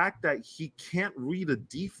 And the fact that he can't read a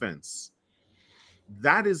defense,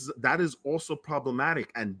 that is also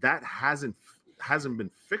problematic. And that hasn't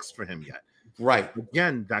been fixed for him yet. Right.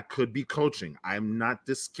 Again, that could be coaching. I'm not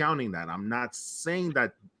discounting that. I'm not saying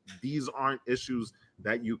that these aren't issues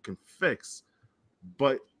that you can fix.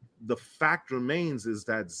 But the fact remains is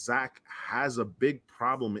that Zach has a big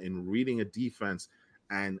problem in reading a defense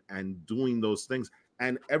and doing those things.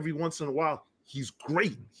 And every once in a while, he's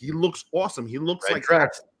great. He looks awesome. He looks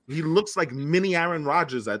like mini Aaron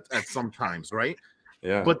Rodgers at some times, right?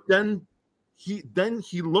 Yeah. But then he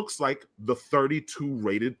looks like the 32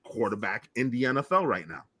 rated quarterback in the NFL right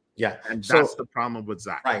now. Yeah. And that's the problem with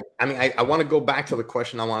Zach. Right. I mean, I want to go back to the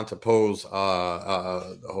question I wanted to pose,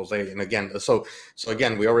 Jose. And again, so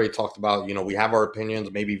again, we already talked about, we have our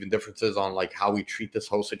opinions, maybe even differences on like how we treat this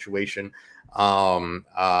whole situation.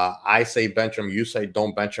 I say bench him, you say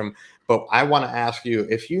don't bench him. But I want to ask you,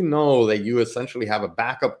 if you know that you essentially have a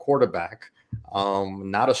backup quarterback,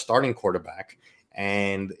 not a starting quarterback,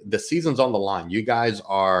 and the season's on the line, you guys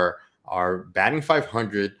are batting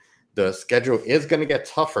 500. The schedule is going to get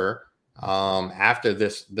tougher after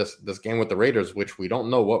this game with the Raiders, which we don't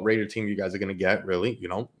know what Raider team you guys are going to get. Really,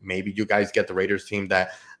 maybe you guys get the Raiders team that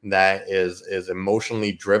is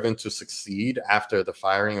emotionally driven to succeed after the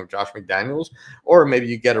firing of Josh McDaniels, or maybe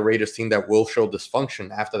you get a Raiders team that will show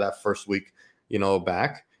dysfunction after that first week,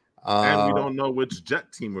 back. And we don't know which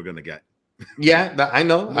Jet team we're going to get. Yeah, I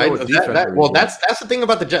know. That's the thing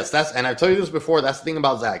about the Jets. And I've told you this before. That's the thing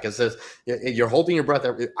about Zach. It says you're holding your breath.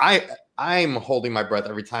 I'm holding my breath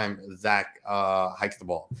every time Zach hikes the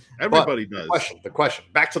ball. Everybody does. The question.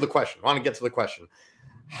 Back to the question. I want to get to the question.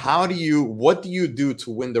 What do you do to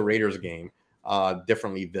win the Raiders game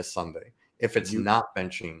differently this Sunday if it's not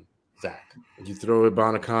benching Zach? You throw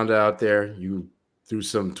Ibanez out there. You threw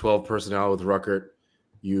some 12 personnel with Ruckert.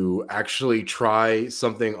 You actually try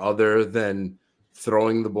something other than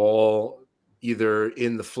throwing the ball either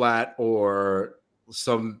in the flat or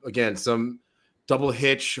some double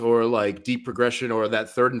hitch or like deep progression, or that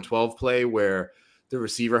 3rd and 12 play where the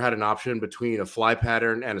receiver had an option between a fly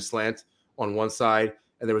pattern and a slant on one side,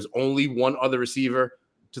 and there was only one other receiver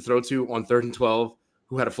to throw to on 3rd and 12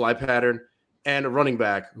 who had a fly pattern and a running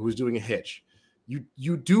back who was doing a hitch.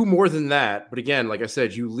 You do more than that, but again, like I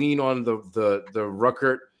said, you lean on the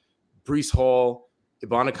Ruckert, Breece Hall,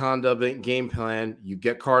 Ibanez game plan. You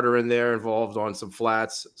get Carter in there involved on some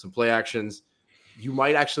flats, some play actions. You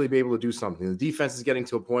might actually be able to do something. The defense is getting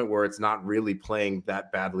to a point where it's not really playing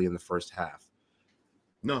that badly in the first half.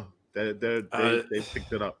 No, they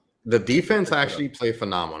picked it up. The defense actually played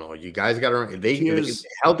phenomenal. You guys got to they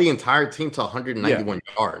held the entire team to 191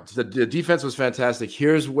 yards. The defense was fantastic.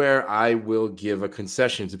 Here's where I will give a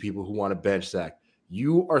concession to people who want to bench Zach.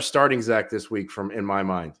 You are starting Zach this week in my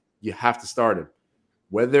mind. You have to start him.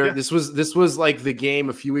 Whether this was like the game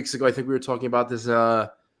a few weeks ago. I think we were talking about this. It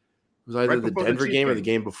was either the Denver game or the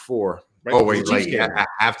game before. Oh, wait, like at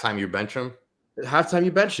halftime you bench him? At halftime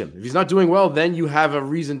you bench him. If he's not doing well, then you have a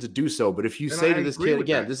reason to do so. But if you say to this kid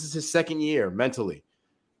again, this is his second year mentally,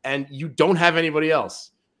 and you don't have anybody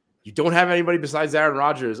else. You don't have anybody besides Aaron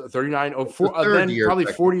Rodgers, a 39, then probably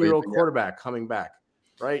 40-year-old quarterback coming back,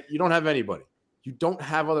 right? You don't have anybody. You don't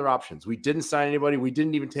have other options. We didn't sign anybody. We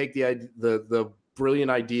didn't even take the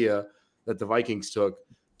brilliant idea that the Vikings took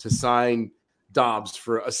to sign Dobbs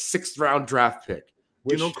for a 6th-round draft pick.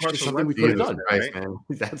 Which is something we could have done, right? Man.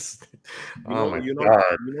 That's you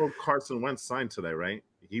know Carson Wentz signed today, right?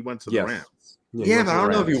 He went to the Rams. Yeah, but I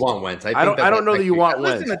don't know if you want Wentz. I don't know that you want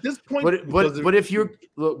Wentz. Listen, at this point, but if you're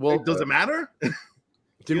it doesn't matter.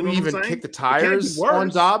 Did we even kick the tires on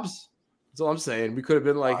Dobbs? That's all I'm saying. We could have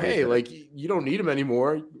been like, hey, like you don't need him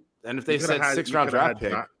anymore. And if they said 6th-round draft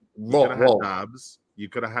pick, you could have had Dobbs. You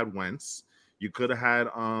could have had Wentz. You could have had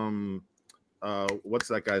what's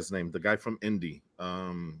that guy's name? The guy from Indy.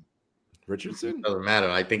 Richardson? Doesn't matter.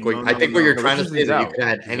 I think what you're trying to say is that you could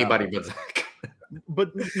have had anybody but Zach.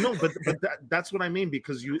 But that's what I mean,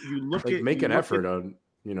 because you look like at make an effort on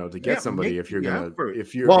to get somebody if you're gonna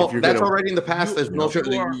if you're that's already in the past. There's no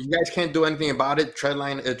you guys can't do anything about it.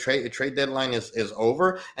 Trade deadline is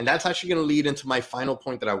over, and that's actually going to lead into my final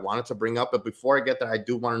point that I wanted to bring up. But before I get there, I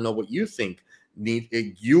do want to know what you think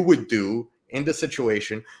you would do in the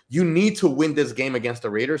situation. You need to win this game against the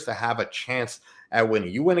Raiders to have a chance at winning.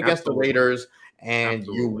 You win against the Raiders and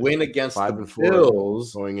you win against the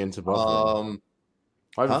Bills going into Buffalo.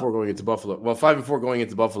 5-4 going into Buffalo. Well, 5-4 going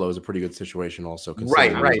into Buffalo is a pretty good situation, also.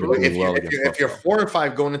 Right. If you're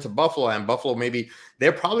 4-5 going into Buffalo, and Buffalo maybe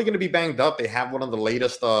they're probably going to be banged up. They have one of the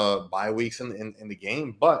latest bye weeks in the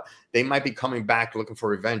game, but they might be coming back looking for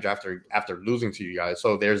revenge after losing to you guys.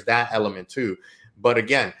 So there's that element too. But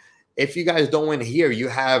again, if you guys don't win here, you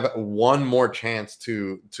have one more chance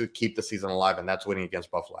to keep the season alive, and that's winning against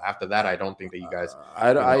Buffalo. After that, I don't think that you guys.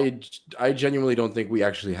 I genuinely don't think we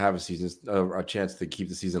actually have a chance to keep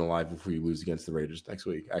the season alive if we lose against the Raiders next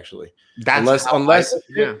week. Actually, unless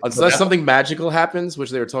something magical happens, which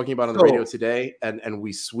they were talking about on the radio today, and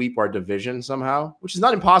we sweep our division somehow, which is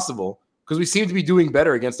not impossible because we seem to be doing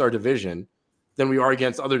better against our division than we are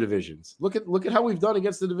against other divisions. Look at how we've done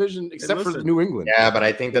against the division, except for New England. Yeah, but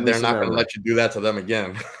I think that they're not going to let you do that to them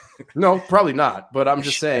again. No, probably not. But I'm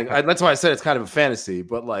just saying, that's why I said it's kind of a fantasy.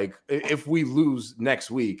 But like, if we lose next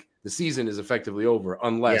week, the season is effectively over,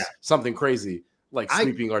 unless something crazy like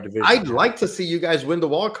sweeping our division. I'd like to see you guys win the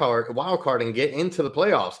wild card and get into the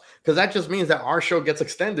playoffs, because that just means that our show gets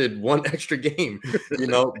extended one extra game.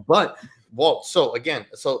 But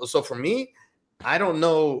so for me, I don't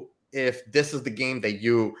know if this is the game that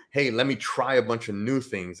let me try a bunch of new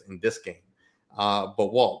things in this game.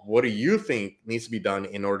 But Walt, what do you think needs to be done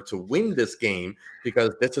in order to win this game?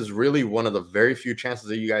 Because this is really one of the very few chances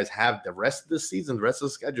that you guys have the rest of the season, the rest of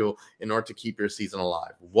the schedule, in order to keep your season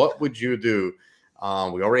alive. What would you do?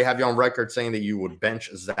 We already have you on record saying that you would bench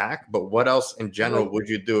Zach, but what else in general would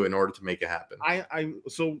you do in order to make it happen?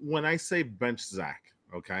 So when I say bench Zach,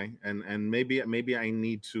 okay, and maybe I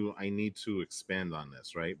need to expand on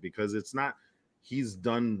this, right? Because it's not he's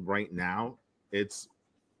done right now. It's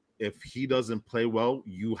if he doesn't play well,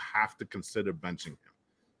 you have to consider benching him.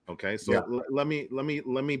 Okay, so let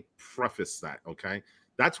me preface that. Okay,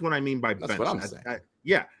 that's what I mean by bench. That's what I'm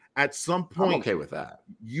saying. At some point, I'm okay with that.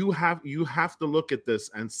 You have to look at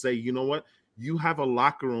this and say, you know what? You have a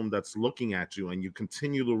locker room that's looking at you, and you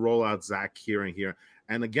continue to roll out Zach here and here.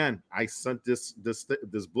 And again, I sent this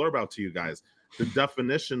blurb out to you guys. The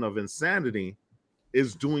definition of insanity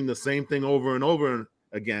is doing the same thing over and over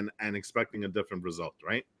again and expecting a different result,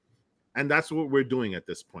 right? And that's what we're doing at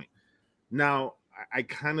this point. Now, I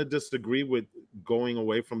kind of disagree with going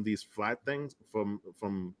away from these flat things,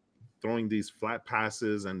 from throwing these flat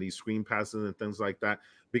passes and these screen passes and things like that,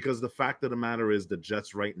 because the fact of the matter is the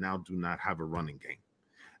Jets right now do not have a running game.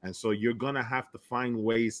 And so you're going to have to find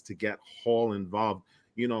ways to get Hall involved.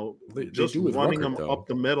 Just running them up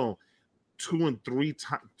the middle 2 and 3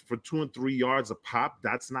 for 2 and 3 yards a pop.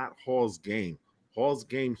 That's not Hall's game. Hall's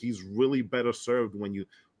game, he's really better served when you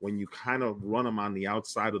kind of run him on the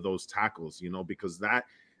outside of those tackles, because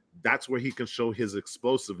that's where he can show his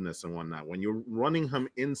explosiveness and whatnot. When you're running him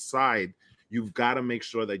inside, you've got to make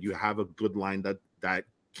sure that you have a good line that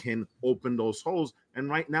can open those holes. And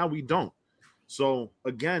right now we don't. So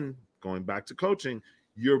again, going back to coaching,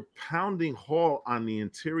 you're pounding Hall on the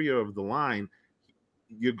interior of the line.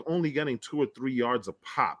 You're only getting 2 or 3 yards a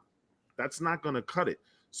pop. That's not going to cut it.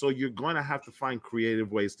 So you're going to have to find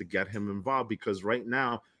creative ways to get him involved, because right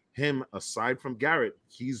now him, aside from Garrett,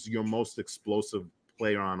 he's your most explosive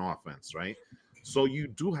player on offense, right? So you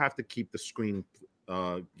do have to keep the screen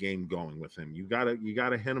game going with him. You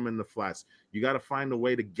gotta hit him in the flats. You gotta find a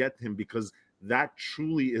way to get him, because that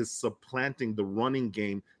truly is supplanting the running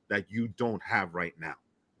game that you don't have right now.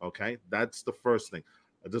 Okay, that's the first thing.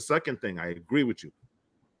 The second thing, I agree with you.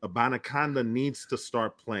 Abanikanda needs to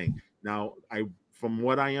start playing. Now, from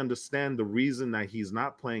what I understand, the reason that he's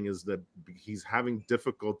not playing is that he's having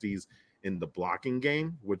difficulties in the blocking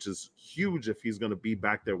game, which is huge if he's going to be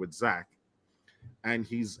back there with Zach. And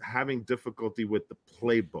he's having difficulty with the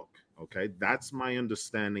playbook. Okay, that's my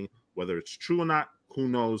understanding. Whether it's true or not, who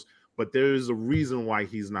knows? But there is a reason why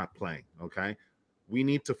he's not playing. Okay, we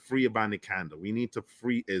need to free Abanikanda. We need to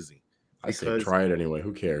free Izzy. I say try it anyway.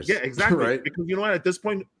 Who cares? Yeah, exactly. Right? Because you know what? At this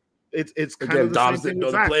point, it's kind Again, of the Dobbs same thing didn't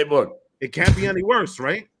with know the Zach. playbook. It can't be any worse,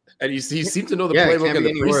 right? And you seem to know the Yeah, it playbook can't in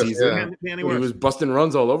be the any worse, preseason. yeah. It can't be any When he worse. was busting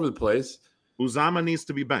runs all over the place. Uzama needs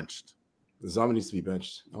to be benched. Zama needs to be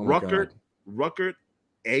benched. Oh my God. Ruckert,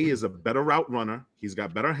 A, is a better route runner. He's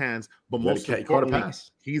got better hands, but He most caught a importantly,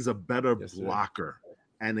 pass. he's a better Yes, sir. blocker.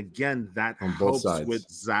 And again, that On both helps sides. with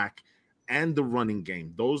Zach and the running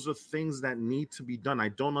game. Those are things that need to be done. I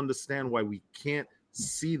don't understand why we can't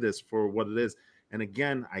see this for what it is. And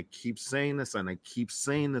again, I keep saying this, and I keep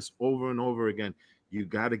saying this over and over again. You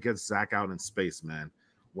got to get Zach out in space, man.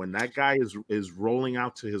 When that guy is rolling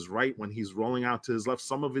out to his right, when he's rolling out to his left,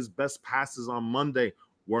 some of his best passes on Monday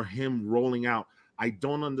were him rolling out. I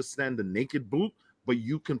don't understand the naked boot, but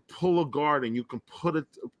you can pull a guard and you can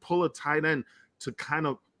pull a tight end to kind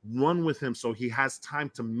of run with him so he has time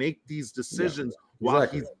to make these decisions while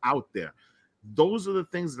he's out there. Those are the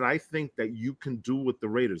things that I think that you can do with the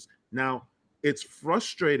Raiders. Now, it's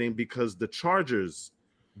frustrating because the Chargers,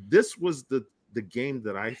 this was the game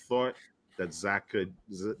that I thought that Zach could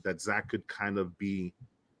kind of be,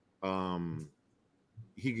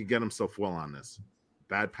 he could get himself well on this.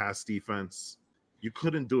 Bad pass defense. You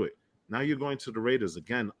couldn't do it. Now you're going to the Raiders,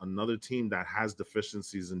 again, another team that has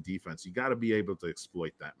deficiencies in defense. You got to be able to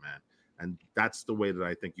exploit that, man. And that's the way that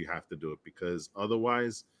I think you have to do it, because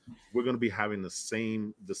otherwise we're going to be having the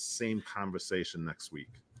same conversation next week.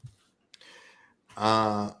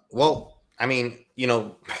 Well, I mean,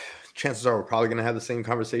 chances are we're probably going to have the same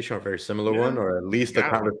conversation, or a very similar one, or at least a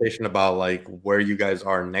conversation about like where you guys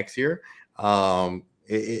are next year.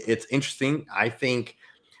 It's interesting. I think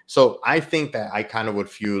that I kind of would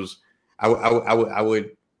fuse. I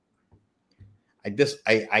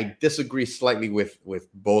disagree slightly with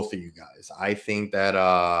both of you guys. I think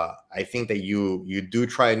that you do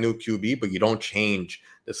try a new QB, but you don't change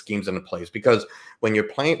the schemes and the plays, because when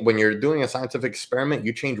you're doing a scientific experiment,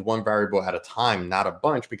 you change one variable at a time, not a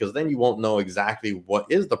bunch, because then you won't know exactly what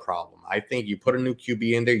is the problem. I think you put a new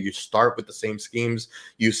QB in there, you start with the same schemes,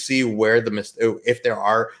 you see where if there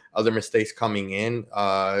are other mistakes coming in,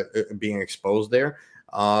 being exposed there.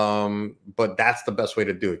 But that's the best way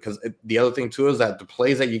to do it, because the other thing too is that the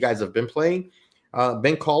plays that you guys have been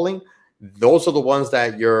calling, those are the ones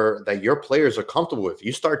that your players are comfortable with.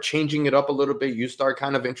 You start changing it up a little bit, you start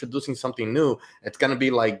kind of introducing something new, it's going to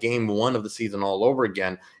be like game one of the season all over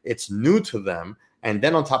again. It's new to them, and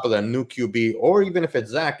then on top of that, new QB, or even if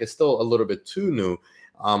it's Zach, it's still a little bit too new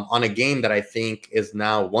on a game that I think is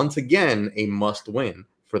now once again a must win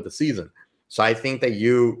for the season. So I think that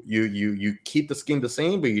you keep the scheme the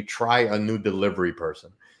same, but you try a new delivery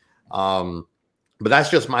person. But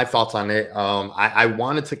that's just my thoughts on it. I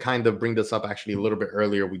wanted to kind of bring this up actually a little bit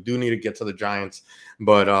earlier. We do need to get to the Giants,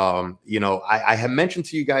 but I had mentioned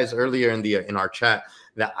to you guys earlier in our chat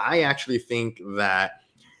that I actually think that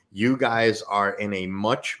you guys are in a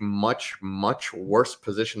much, much, much worse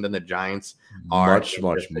position than the Giants are. Much.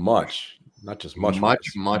 Not just much.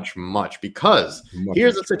 Because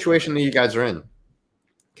here's the situation that you guys are in.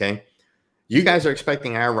 Okay. You guys are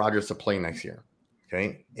expecting Aaron Rodgers to play next year.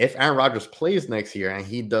 Okay. If Aaron Rodgers plays next year and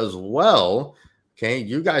he does well, okay,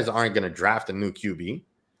 you guys aren't going to draft a new QB.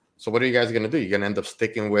 So what are you guys going to do? You're going to end up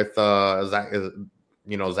sticking with Zach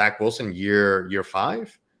Wilson year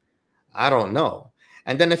 5? I don't know.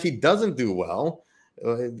 And then if he doesn't do well,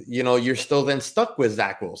 you're still then stuck with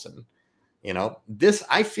Zach Wilson.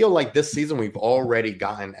 I feel like this season we've already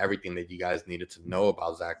gotten everything that you guys needed to know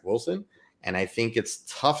about Zach Wilson. And I think it's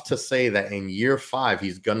tough to say that in year 5,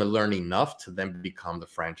 he's going to learn enough to then become the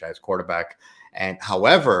franchise quarterback. And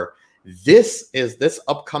however, this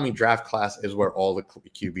upcoming draft class is where all the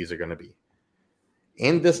QBs are going to be.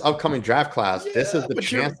 In this upcoming draft class, this is the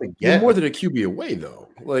chance to get. You're more than a QB away, though.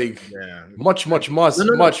 Much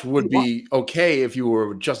would be okay if you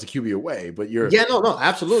were just a QB away, but you're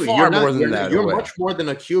absolutely. You're more than that. You're much more than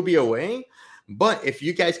a QB away, But if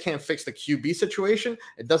you guys can't fix the QB situation,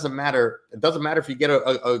 it doesn't matter. It doesn't matter if you get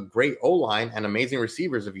a great O-line and amazing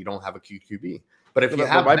receivers if you don't have a QB. But if you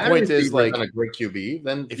have my point is like a great QB,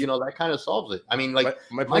 then if you know that kind of solves it. I mean, like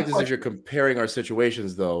my point is, if you're comparing our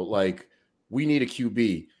situations, though, like we need a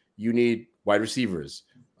QB, you need wide receivers,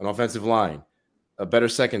 an offensive line, a better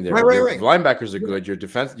secondary. Right. Linebackers are good. Your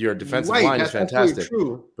defensive line is fantastic.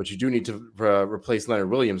 True. But you do need to replace Leonard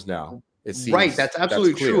Williams now. It seems right. That's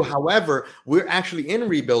absolutely true. However, we're actually in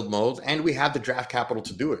rebuild modes, and we have the draft capital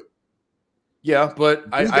to do it. Yeah,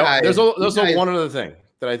 but there's also one other thing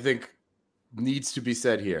that I think needs to be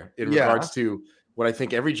said here in regards to what I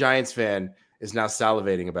think every Giants fan is now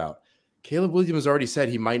salivating about. Caleb Williams already said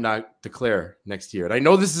he might not declare next year. And I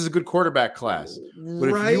know this is a good quarterback class, but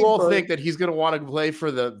if you all think that he's going to want to play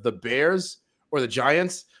for the Bears or the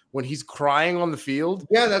Giants when he's crying on the field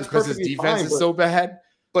that's because his defense is so bad.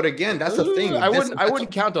 But again, that's the thing. I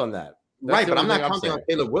wouldn't count on that. Right, but I'm not counting on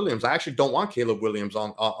Caleb Williams. I actually don't want Caleb Williams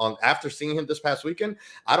on after seeing him this past weekend.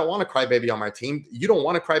 I don't want a crybaby on my team. You don't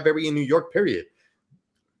want a crybaby in New York, period.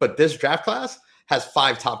 But this draft class has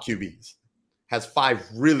 5 top QBs, has 5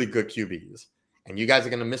 really good QBs, and you guys are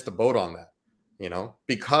going to miss the boat on that,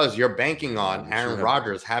 because you're banking on Aaron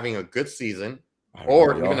Rodgers having a good season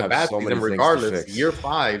or even a bad season. Regardless, year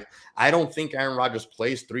 5, I don't think Aaron Rodgers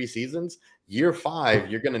plays 3 seasons. Year 5,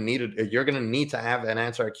 you're gonna need to have an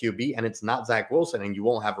answer at QB, and it's not Zach Wilson, and you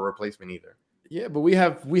won't have a replacement either. Yeah, but we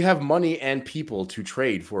have money and people to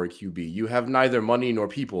trade for a QB. You have neither money nor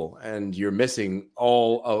people, and you're missing a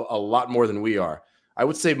lot more than we are. I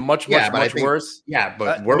would say much worse. Yeah,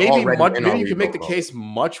 but we're maybe you can make the case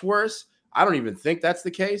much worse. I don't even think that's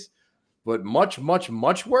the case, but much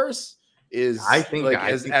worse. I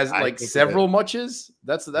think several muches.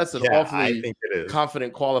 That's an awfully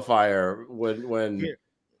confident qualifier when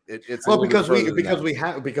it's because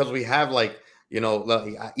we have like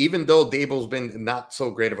even though Daboll's been not so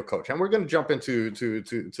great of a coach, and we're going to jump into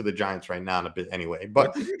the Giants right now in a bit anyway. But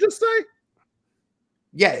what did you just say?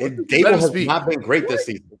 Yeah, Daboll has not been great this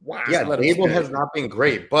season. Wow. Yeah, Daboll has not been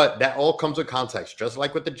great, but that all comes with context. Just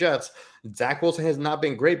like with the Jets, Zach Wilson has not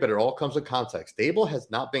been great, but it all comes with context. Daboll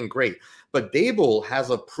has not been great, but Daboll has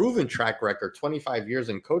a proven track record, 25 years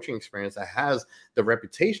in coaching experience, that has the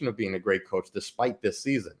reputation of being a great coach despite this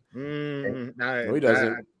season. No, he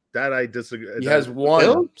doesn't. That I disagree. He has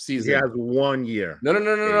one season. He has 1 year. No.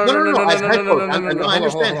 I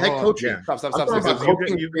understand head coaching. Stop. Offensive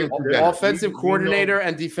coordinator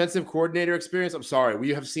and defensive coordinator experience. I'm sorry, we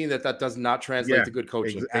have seen that does not translate to good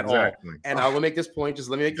coaching at all. And I will make this point. Just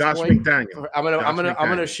let me make this point. McDaniel. I'm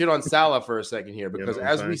gonna shit on Salah for a second here because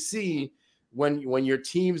as we see, when your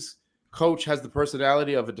team's coach has the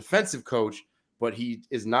personality of a defensive coach, but he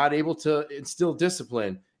is not able to instill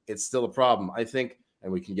discipline, it's still a problem. I think.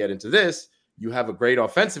 And we can get into this. You have a great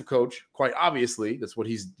offensive coach, quite obviously. That's what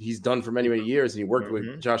he's done for many, many years, and he worked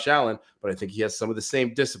with Josh Allen. But I think he has some of the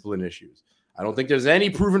same discipline issues. I don't think there's any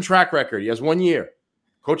proven track record. He has 1 year,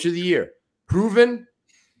 coach of the year, proven.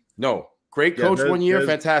 No, great coach 1 year,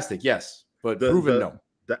 fantastic. Yes, but proven no.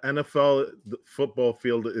 The NFL football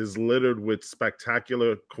field is littered with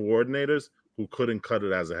spectacular coordinators who couldn't cut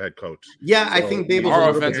it as a head coach. Yeah, I think Daboll's our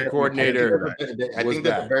offensive coordinator. I think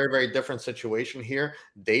there's a very, very different situation here.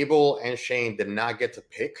 Daboll and Shane did not get to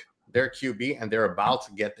pick their QB, and they're about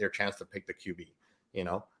to get their chance to pick the QB.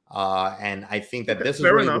 And I think that this is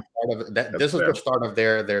really the start of that. This is the start of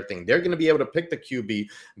their thing. They're going to be able to pick the QB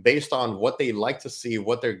based on what they like to see,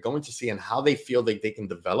 what they're going to see, and how they feel like they can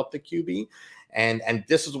develop the QB. And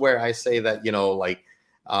this is where I say that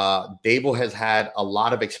Daboll has had a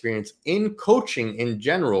lot of experience in coaching in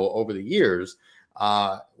general over the years,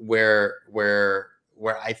 where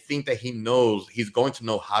I think that he's going to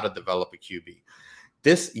know how to develop a QB.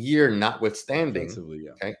 This year notwithstanding,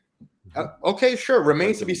 okay. Okay, sure.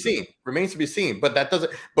 Remains to be seen. But that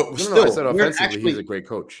doesn't. But still, I said offensively, he's a great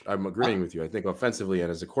coach. I'm agreeing with you. I think offensively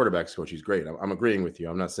and as a quarterbacks coach, he's great. I'm agreeing with you.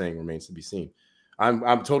 I'm not saying remains to be seen.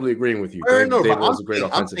 I'm totally agreeing with you. Daboll is a great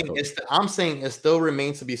offensive coach. I'm saying it still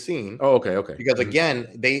remains to be seen. Oh, okay. Because again,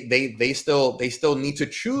 they still need to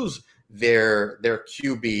choose their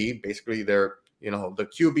QB. Basically, the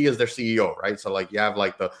QB is their CEO, right? So like you have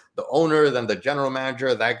like the owner, then the general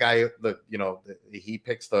manager. That guy, he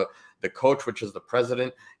picks the coach, which is the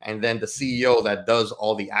president, and then the CEO that does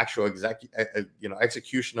all the actual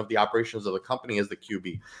execution of the operations of the company is the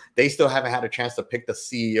QB. They still haven't had a chance to pick the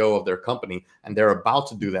CEO of their company, and they're about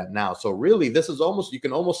to do that now. So really, this is you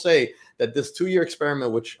can almost say that this 2-year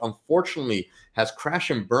experiment, which unfortunately has crash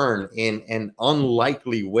and burn in an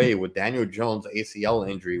unlikely way with Daniel Jones' ACL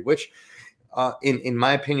injury, which in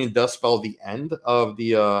my opinion, does spell the end of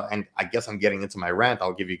the. And I guess I'm getting into my rant.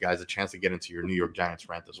 I'll give you guys a chance to get into your New York Giants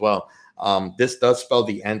rant as well. This does spell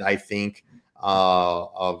the end, I think,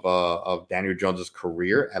 of Daniel Jones's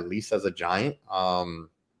career, at least as a Giant.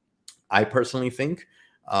 I personally think.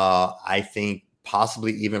 I think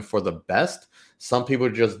possibly even for the best. Some people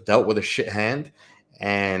just dealt with a shit hand.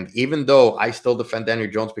 And even though I still defend Daniel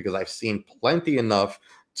Jones because I've seen plenty enough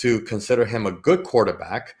to consider him a good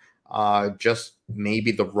quarterback, just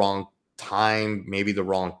maybe the wrong time, maybe the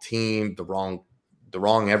wrong team, the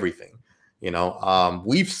wrong everything.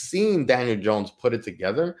 We've seen Daniel Jones put it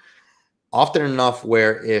together often enough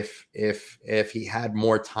where if he had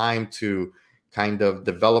more time to kind of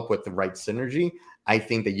develop with the right synergy, I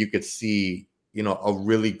think that you could see, a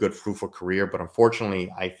really good, fruitful career. But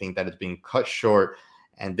unfortunately, I think that it's being cut short.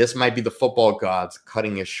 And this might be the football gods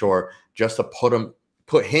cutting it short just to put him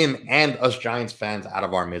and us Giants fans out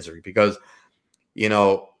of our misery. Because,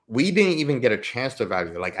 we didn't even get a chance to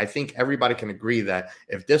evaluate. Like, I think everybody can agree that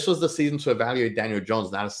if this was the season to evaluate Daniel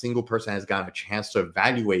Jones, not a single person has gotten a chance to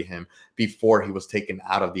evaluate him before he was taken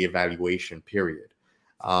out of the evaluation period.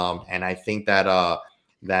 And I think that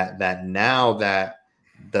that now that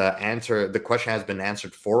the question has been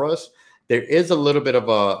answered for us, there is a little bit of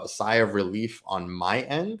a sigh of relief on my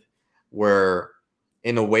end, where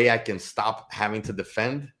in a way I can stop having to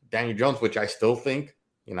defend Daniel Jones, which I still think,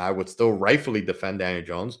 I would still rightfully defend Daniel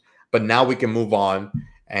Jones. But now we can move on,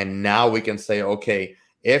 and now we can say, okay,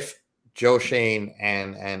 if Joe Schoen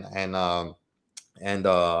and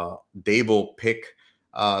Dable pick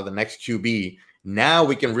the next QB, now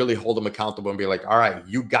we can really hold them accountable and be like, all right,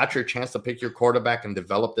 you got your chance to pick your quarterback and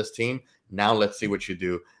develop this team. Now let's see what you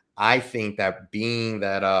do. I think that being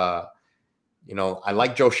that, I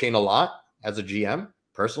like Joe Schoen a lot as a GM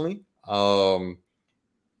personally.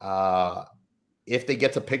 If they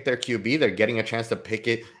get to pick their QB, they're getting a chance to pick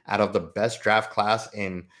it out of the best draft class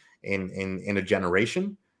in a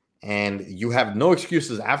generation. And you have no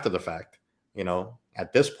excuses after the fact,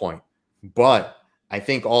 at this point. But I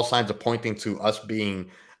think all signs are pointing to us being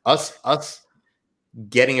us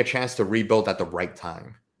getting a chance to rebuild at the right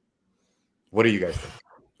time. What do you guys think?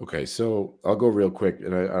 Okay, so I'll go real quick,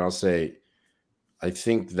 and I'll say I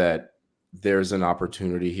think that there's an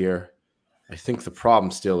opportunity here. I think the problem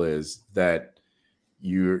still is that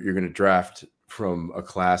you're going to draft from a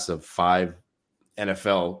class of 5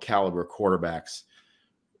 NFL caliber quarterbacks,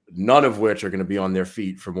 none of which are going to be on their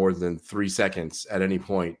feet for more than 3 seconds at any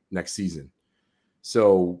point next season.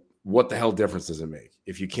 So what the hell difference does it make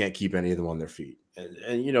if you can't keep any of them on their feet?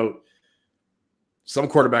 And some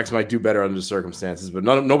quarterbacks might do better under the circumstances, but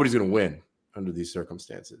nobody's going to win under these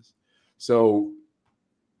circumstances. So,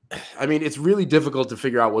 I mean, it's really difficult to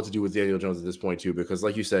figure out what to do with Daniel Jones at this point too, because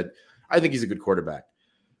like you said, I think he's a good quarterback.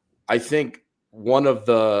 I think one of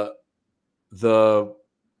the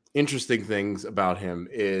interesting things about him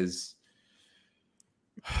is,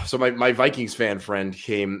 so my Vikings fan friend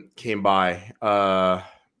came by,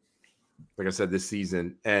 like I said, this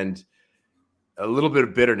season, and a little bit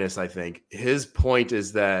of bitterness, I think. His point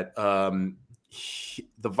is that the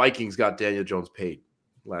Vikings got Daniel Jones paid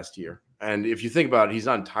last year. And if you think about it, he's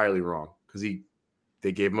not entirely wrong, because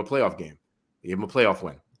they gave him a playoff game. They gave him a playoff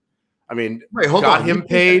win. I mean, got him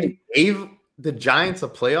paid. Gave the Giants a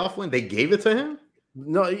playoff win? They gave it to him?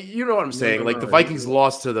 No, you know what I'm saying. Like the Vikings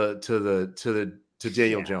lost to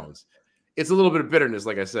Daniel Jones. It's a little bit of bitterness,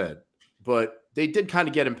 like I said, but they did kind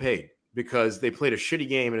of get him paid because they played a shitty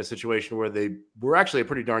game in a situation where they were actually a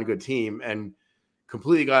pretty darn good team and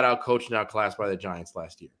completely got out coached and outclassed by the Giants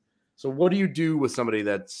last year. So what do you do with somebody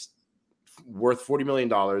that's worth $40 million?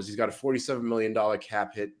 He's got a $47 million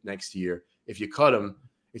cap hit next year. If you cut him,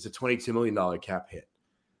 it's a $22 million cap hit.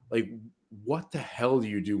 Like, what the hell do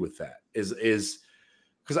you do with that? Is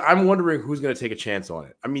because I'm wondering who's going to take a chance on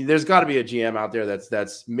it. I mean, there's got to be a GM out there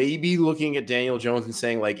that's maybe looking at Daniel Jones and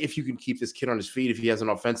saying, like, if you can keep this kid on his feet, if he has an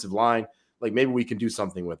offensive line, like maybe we can do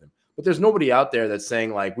something with him. But there's nobody out there that's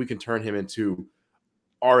saying, like, we can turn him into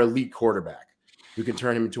our elite quarterback. We can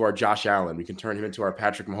turn him into our Josh Allen. We can turn him into our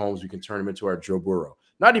Patrick Mahomes. We can turn him into our Joe Burrow.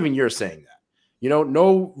 Not even you're saying that.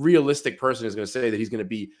 No realistic person is going to say that he's going to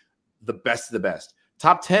be the best of the best.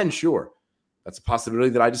 Top 10, sure. That's a possibility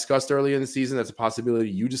that I discussed early in the season. That's a possibility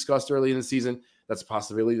you discussed early in the season. That's a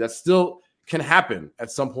possibility that still can happen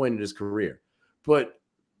at some point in his career. But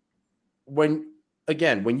when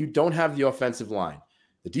you don't have the offensive line,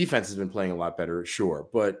 the defense has been playing a lot better, sure,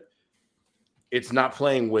 but it's not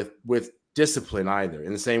playing with discipline either,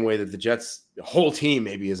 in the same way that the Jets' whole team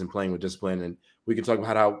maybe isn't playing with discipline. And we can talk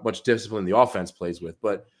about how much discipline the offense plays with.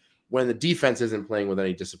 But when the defense isn't playing with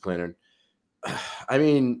any discipline, and I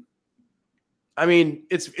mean, I mean,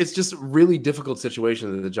 it's just a really difficult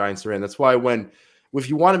situation that the Giants are in. That's why if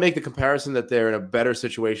you want to make the comparison that they're in a better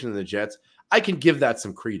situation than the Jets, I can give that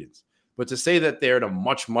some credence. But to say that they're in a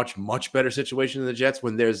much, much, much better situation than the Jets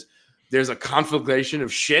when there's a conflagration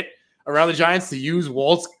of shit around the Giants, to use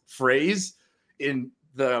Walt's phrase, in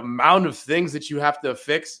the amount of things that you have to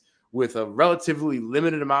fix with a relatively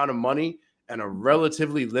limited amount of money and a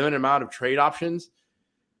relatively limited amount of trade options,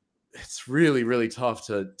 it's really, really tough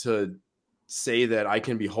to say that I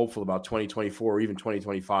can be hopeful about 2024 or even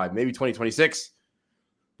 2025, maybe 2026.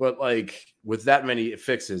 But like with that many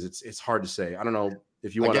fixes, it's hard to say. I don't know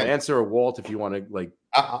if you want to answer, or Walt, if you want to like.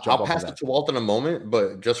 I'll pass it to Walt in a moment,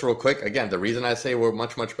 but just real quick, again, the reason I say we're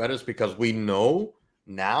much, much better is because we know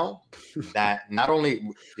now that not only,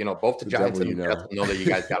 both the Giants and the Jets know that you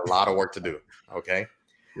guys got a lot of work to do, okay?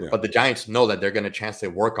 Yeah. But the Giants know that they're going to chance to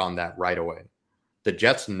work on that right away. The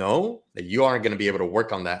Jets know that you aren't going to be able to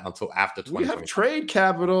work on that until after 2020. We have trade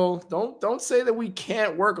capital. Don't say that we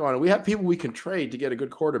can't work on it. We have people we can trade to get a good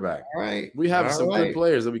quarterback. All right. We have some good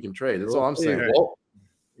players that we can trade. That's all I'm saying. Well,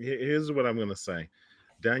 here's what I'm going to say.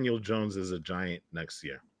 Daniel Jones is a Giant next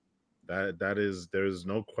year. There's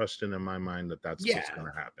no question in my mind that's what's going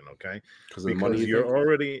to happen. Okay, because you're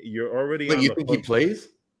already. But you think he plays?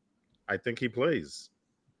 I think he plays.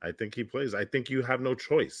 I think you have no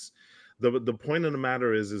choice. The point of the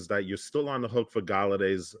matter is that you're still on the hook for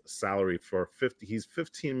Galladay's salary for He's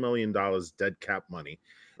 $15 million dead cap money.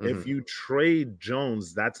 Mm-hmm. If you trade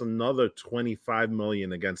Jones, that's another $25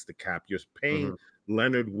 million against the cap. You're paying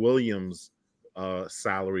Leonard Williams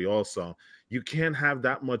salary also. You can't have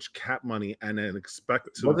that much cap money and then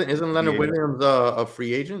expect to. Isn't Leonard Williams a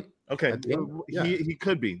free agent? Okay, he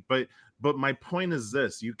could be, but my point is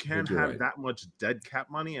this: you can't have that much dead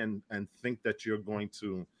cap money and think that you're going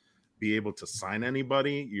to be able to sign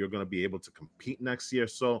anybody. You're going to be able to compete next year.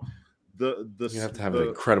 So you have to have an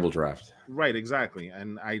incredible draft, right? Exactly,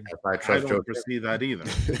 and I don't foresee that either.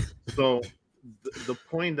 So. The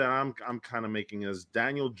point that I'm kind of making is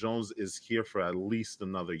Daniel Jones is here for at least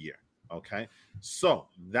another year. Okay. So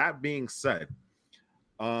that being said,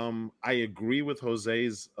 I agree with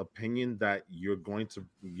Jose's opinion that you're going to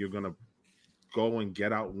go and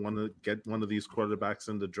get one of these quarterbacks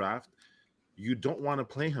in the draft. You don't want to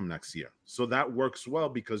play him next year. So that works well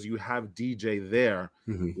because you have DJ there.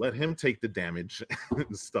 Mm-hmm. Let him take the damage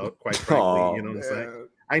and stuff, quite frankly. You know what I'm saying?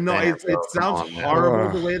 I know it sounds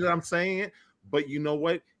horrible the way that I'm saying it. But you know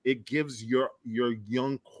what? It gives your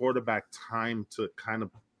young quarterback time to kind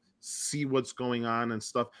of see what's going on and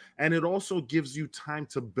stuff. And it also gives you time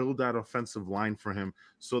to build that offensive line for him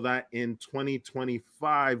so that in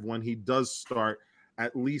 2025, when he does start,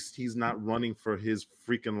 at least he's not running for his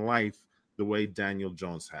freaking life the way Daniel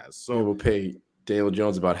Jones has. So we'll pay Daniel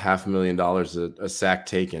Jones about $500,000 a sack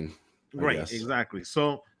taken. Right, exactly.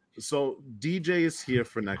 So DJ is here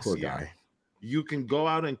for next year. Guy. You can go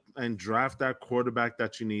out and draft that quarterback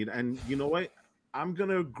that you need. And you know what? I'm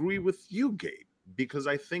going to agree with you, Gabe, because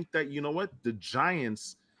I think that, you know what? The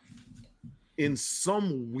Giants, in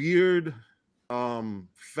some weird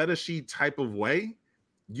fetishy type of way,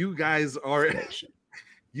 you guys are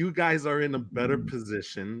in a better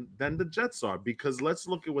position than the Jets are, because let's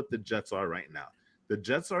look at what the Jets are right now. The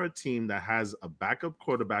Jets are a team that has a backup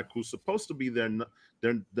quarterback who's supposed to be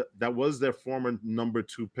that was their former number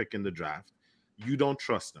 2 pick in the draft. You don't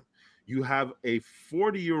trust him. You have a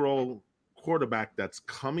 40-year-old quarterback that's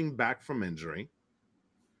coming back from injury.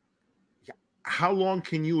 How long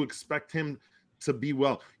can you expect him to be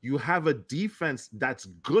well? You have a defense that's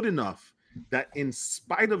good enough that in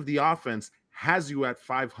spite of the offense has you at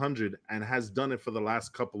 500 and has done it for the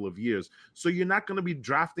last couple of years. So you're not going to be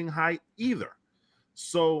drafting high either.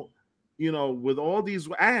 So, with all these,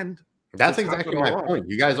 and that's exactly my point.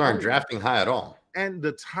 You guys aren't drafting high at all. And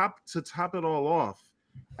to top it all off,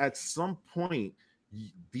 at some point,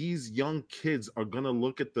 these young kids are going to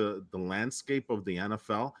look at the landscape of the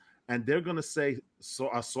NFL, and they're going to say, so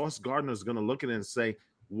Sauce Gardner is going to look at it and say,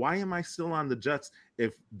 why am I still on the Jets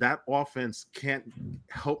if that offense can't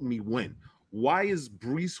help me win? Why is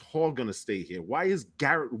Breece Hall going to stay here? Why is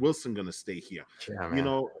Garrett Wilson going to stay here?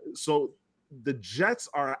 Yeah, so the Jets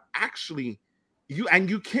are actually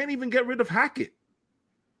you can't even get rid of Hackett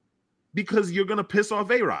because you're going to piss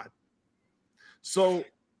off A-Rod. So,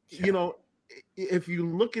 if you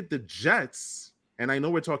look at the Jets, and I know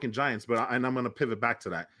we're talking Giants, and I'm going to pivot back to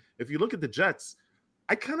that. If you look at the Jets,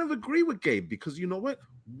 I kind of agree with Gabe, because you know what?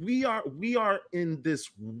 We are in this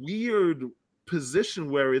weird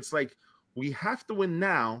position where it's like we have to win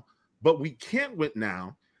now, but we can't win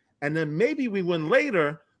now. And then maybe we win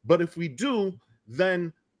later, but if we do,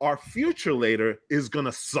 then our future later is going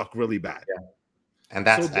to suck really bad. And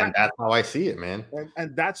that's how I see it, man.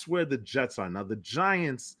 And that's where the Jets are now. The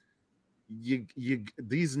Giants, you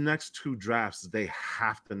these next two drafts, they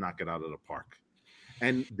have to knock it out of the park,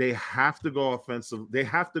 and they have to go offensive. They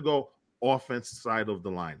have to go offense side of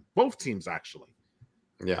the line. Both teams, actually.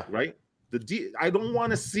 Yeah. Right. I don't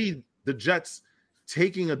want to see the Jets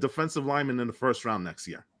taking a defensive lineman in the first round next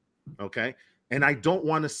year. Okay. And I don't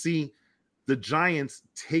want to see the Giants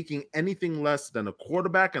taking anything less than a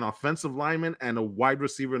quarterback, an offensive lineman, and a wide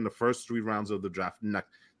receiver in the first 3 rounds of the draft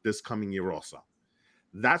this coming year also.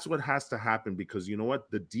 That's what has to happen, because you know what?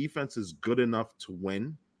 The defense is good enough to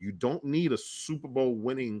win. You don't need a Super Bowl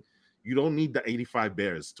winning. You don't need the 85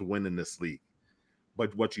 Bears to win in this league.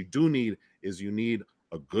 But what you do need is you need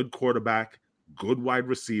a good quarterback, good wide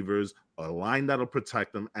receivers, a line that'll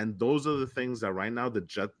protect them. And those are the things that right now the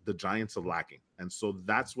Giants are lacking. And so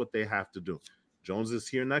that's what they have to do. Jones is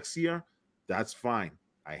here next year. That's fine.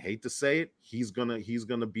 I hate to say it. He's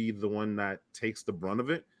gonna be the one that takes the brunt of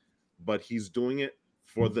it, but he's doing it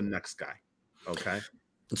for the next guy. Okay.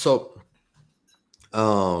 So,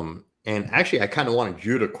 and actually, I kind of wanted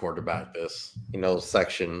you to quarterback this,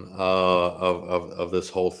 section of this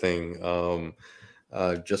whole thing,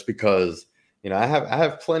 just because, I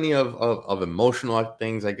have plenty of emotional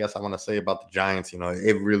things, I guess I want to say about the Giants.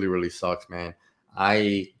 It really, really sucks, man.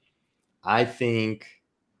 I think,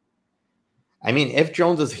 if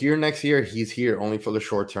Jones is here next year, he's here only for the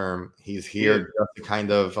short term. He's here just to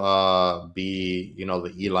kind of be,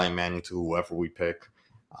 the Eli Manning to whoever we pick.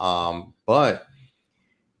 But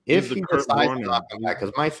if he decides to not come back,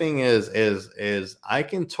 because my thing is I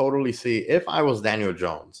can totally see, if I was Daniel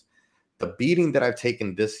Jones, the beating that I've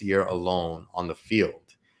taken this year alone on the field,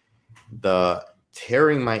 the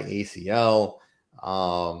tearing my ACL,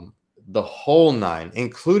 the whole 9,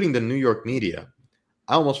 including the New York media,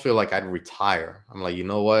 I almost feel like I'd retire. I'm like, you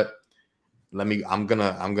know what? I'm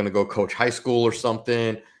gonna go coach high school or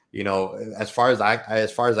something. As far as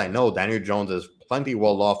I know, Daniel Jones is plenty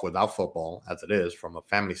well off without football as it is from a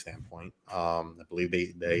family standpoint. I believe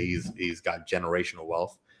he's got generational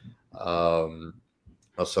wealth.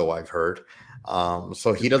 So I've heard.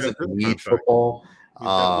 So he doesn't need football. He's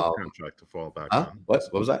got this contract to fall back on. What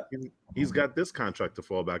was that? He's got this contract to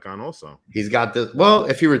fall back on also. He's got this. Well,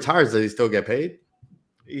 if he retires, does he still get paid?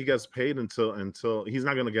 He gets paid until he's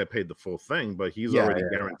not going to get paid the full thing, but he's already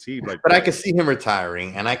guaranteed. But I could see him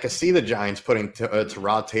retiring, and I could see the Giants putting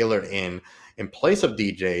Tyrod Taylor in place of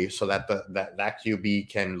DJ, so that that QB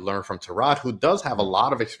can learn from Tyrod, who does have a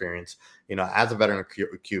lot of experience, as a veteran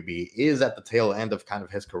QB, is at the tail end of kind of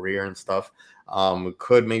his career and stuff.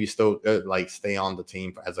 Could maybe still stay on the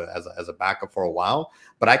team as a backup for a while,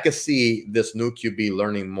 but I could see this new QB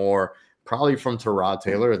learning more probably from Tyrod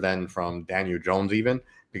Taylor than from Daniel Jones, even,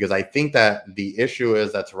 because I think that the issue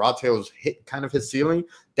is that Tyrod Taylor's hit kind of his ceiling.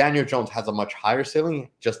 Daniel Jones has a much higher ceiling,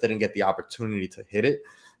 just didn't get the opportunity to hit it.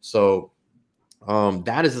 So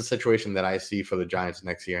that is the situation that I see for the Giants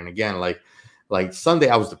next year. And again, like Sunday,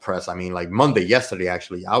 I was depressed. Monday, yesterday,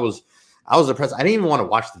 actually, I was depressed. I didn't even want to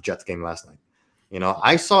watch the Jets game last night.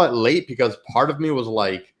 I saw it late because part of me was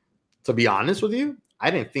like, to be honest with you, I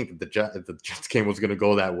didn't think that the Jets game was going to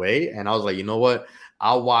go that way. And I was like, you know what?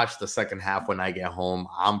 I'll watch the second half when I get home.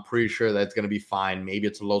 I'm pretty sure that it's going to be fine. Maybe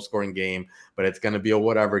it's a low-scoring game, but it's going to be a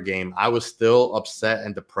whatever game. I was still upset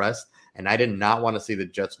and depressed, and I did not want to see the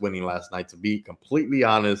Jets winning last night, to be completely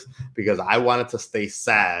honest, because I wanted to stay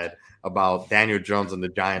sad about Daniel Jones and the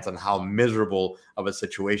Giants and how miserable of a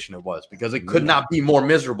situation it was, because it could not be more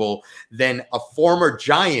miserable than a former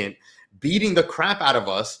Giant beating the crap out of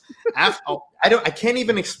us. I can't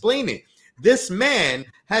even explain it. This man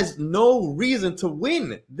has no reason to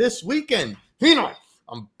win this weekend.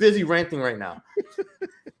 I'm busy ranting right now.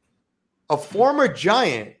 A former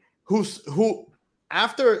Giant who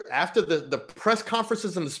after the press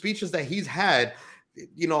conferences and the speeches that he's had,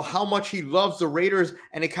 how much he loves the Raiders,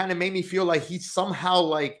 and it kind of made me feel like he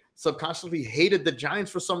somehow subconsciously hated the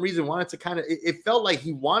Giants for some reason, wanted to it felt like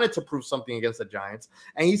he wanted to prove something against the Giants,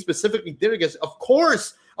 and he specifically did against, of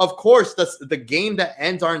course, that's the game that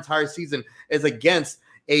ends our entire season is against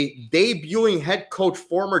a debuting head coach,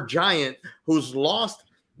 former Giant, who's lost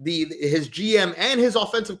his GM and his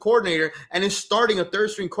offensive coordinator and is starting a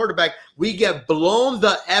third-string quarterback. We get blown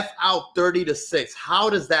the F out 30-6. How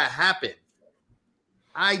does that happen?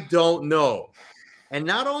 I don't know. And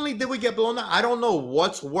not only did we get blown out, I don't know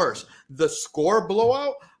what's worse, the score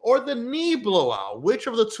blowout or the knee blowout. Which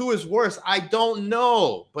of the two is worse? I don't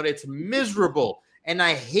know, but it's miserable, and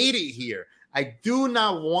I hate it here. I do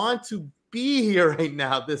not want to be here right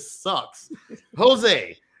now. This sucks.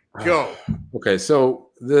 Jose, Go. Okay, so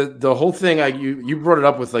the whole thing, you brought it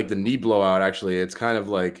up with like the knee blowout. Actually, it's kind of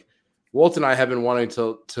like Walt and I have been wanting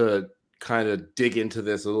to kind of dig into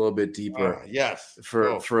this a little bit deeper. Yes.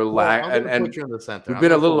 For Well, lack, I'm gonna and put you in the center. we've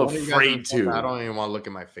been a little one of you guys in afraid the center. I to. don't even want to look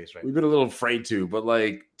at my face right We've now. been a little afraid to, but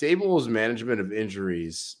like Daboll's management of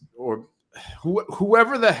injuries, or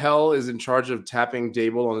whoever the hell is in charge of tapping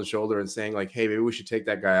Daboll on the shoulder and saying like, "Hey, maybe we should take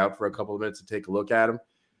that guy out for a couple of minutes to take a look at him,"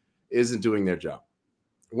 isn't doing their job.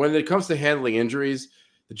 When it comes to handling injuries,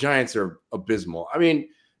 the Giants are abysmal. I mean,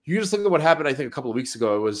 you just look at what happened, I think, a couple of weeks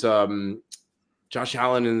ago. It was Josh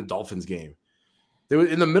Allen in the Dolphins game. They were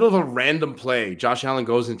in the middle of a random play. Josh Allen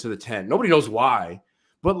goes into the tent. Nobody knows why.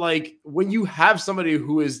 But, like, when you have somebody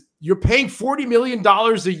who is – you're paying $40 million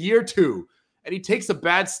a year to, and he takes a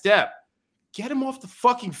bad step, get him off the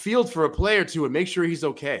fucking field for a play or two and make sure he's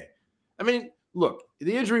okay. I mean, look,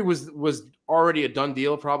 the injury was already a done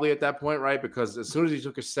deal probably at that point, right? Because as soon as he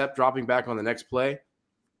took a step dropping back on the next play,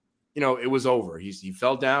 you know, it was over. He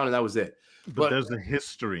fell down and that was it. But there's a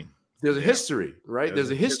history. There's a history, right? There's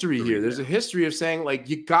a history here. There's a history of saying, like,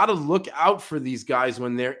 you got to look out for these guys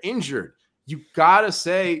when they're injured. You got to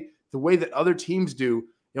say the way that other teams do.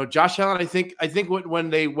 You know, Josh Allen, I think when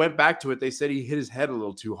they went back to it, they said he hit his head a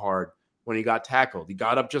little too hard when he got tackled. He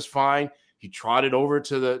got up just fine. He trotted over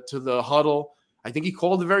to the huddle. I think he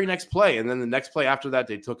called the very next play. And then the next play after that,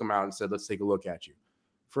 they took him out and said, let's take a look at you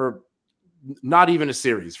for not even a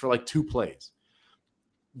series, for like 2 plays.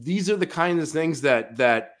 These are the kinds of things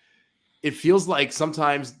that it feels like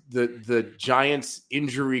sometimes the Giants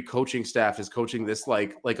injury coaching staff is coaching this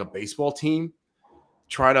like a baseball team,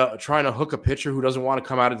 trying to hook a pitcher who doesn't want to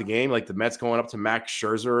come out of the game, like the Mets going up to Max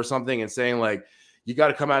Scherzer or something and saying like, you got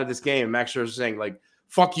to come out of this game. And Max Scherzer saying like,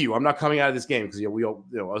 fuck you, I'm not coming out of this game, because we all,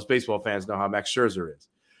 us baseball fans know how Max Scherzer is.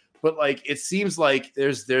 But like, it seems like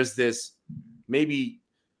there's this maybe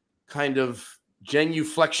kind of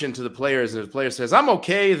genuflection to the players, and the player says, I'm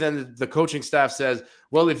okay. Then the coaching staff says,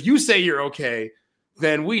 well, if you say you're okay,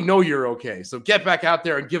 then we know you're okay. So get back out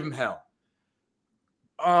there and give them hell.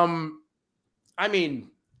 I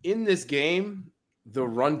mean, in this game, the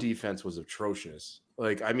run defense was atrocious.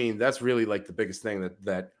 Like, I mean, that's really like the biggest thing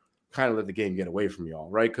that kind of let the game get away from y'all,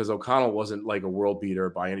 right? Because O'Connell wasn't like a world beater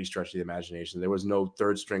by any stretch of the imagination. There was no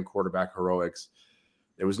third string quarterback heroics.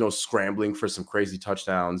 There was no scrambling for some crazy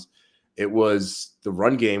touchdowns. It was the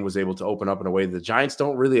run game was able to open up in a way the Giants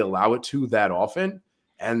don't really allow it to that often,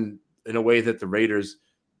 and in a way that the Raiders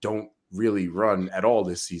don't really run at all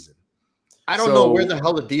this season. I don't know where the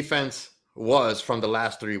hell the defense was from the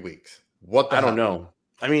last 3 weeks. I don't know.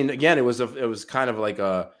 I mean, again, it was kind of like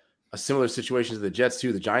a similar situation to the Jets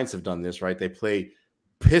too. The Giants have done this, right? They play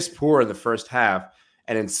piss poor in the first half,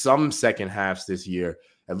 and in some second halves this year,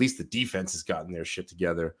 at least the defense has gotten their shit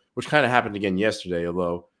together, which kind of happened again yesterday,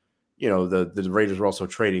 although, you know, the Raiders were also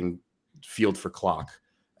trading field for clock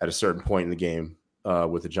at a certain point in the game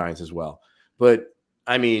with the Giants as well. But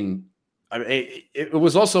I mean, it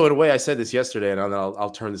was also, in a way, I said this yesterday, and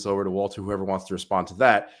I'll turn this over to Walter, whoever wants to respond to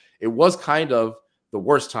that. It was kind of the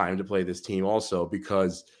worst time to play this team also,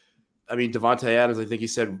 because I mean, Davante Adams, I think he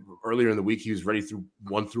said earlier in the week he was ready through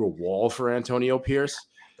a wall for Antonio Pierce.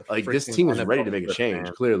 Like, this team was ready to make a change,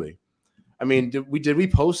 clearly. I mean, did we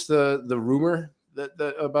post the rumor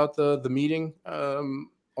that about the meeting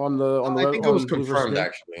on the I think it was confirmed,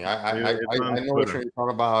 actually. I know what you're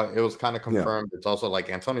talking about. It was kind of confirmed. Yeah. It's also like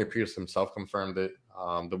Antonio Pierce himself confirmed it.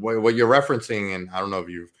 The way what you're referencing, and I don't know if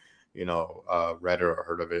you've read or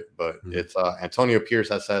heard of it, but it's Antonio Pierce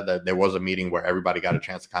has said that there was a meeting where everybody got a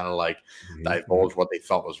chance to kind of like divulge what they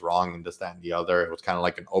felt was wrong and this, that, and the other. It was kind of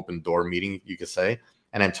like an open door meeting, you could say.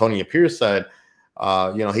 And Antonio Pierce said,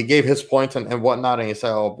 he gave his points and whatnot, and he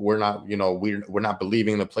said, "Oh, we're not, we're not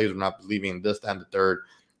believing the plays, we're not believing this, that, and the third."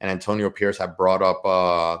 And Antonio Pierce had brought up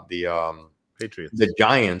the Patriots, the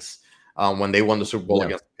Giants. When they won the Super Bowl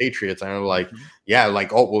against the Patriots, and they're like,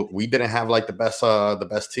 well, we didn't have like the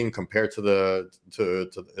best team compared to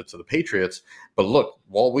the Patriots, but look,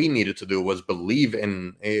 what we needed to do was believe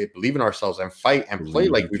in ourselves and fight and play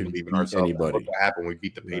like we believe in ourselves. Look what happened? We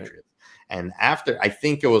beat the Patriots, and I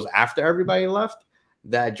think it was after everybody left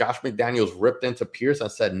that Josh McDaniels ripped into Pierce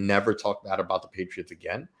and said, "Never talk bad about the Patriots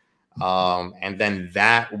again." And then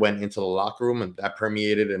that went into the locker room and that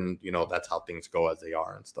permeated, and that's how things go as they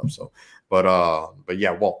are and stuff. So, but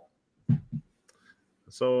yeah, well,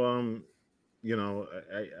 so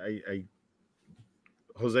I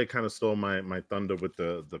Jose kind of stole my thunder with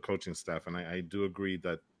the coaching staff, and I do agree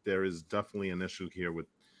that there is definitely an issue here with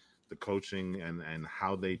the coaching and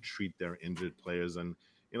how they treat their injured players. And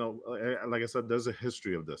like I said, there's a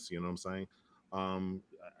history of this. You know what I'm saying?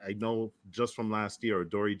 I know just from last year,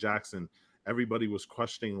 Dory Jackson, everybody was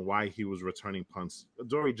questioning why he was returning punts.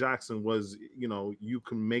 Dory Jackson was, you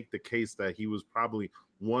can make the case that he was probably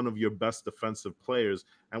one of your best defensive players.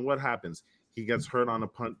 And what happens? He gets hurt on a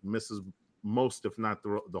punt, misses most, if not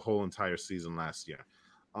the whole entire season last year.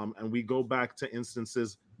 And we go back to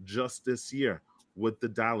instances just this year with the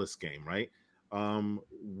Dallas game, right?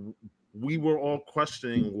 We were all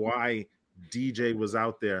questioning why DJ was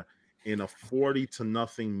out there in a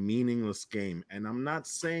 40-0 meaningless game. And I'm not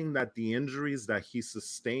saying that the injuries that he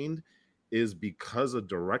sustained is because of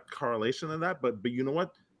direct correlation of that, but you know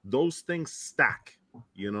what? Those things stack.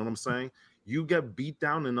 You know what I'm saying? You get beat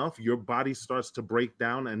down enough, your body starts to break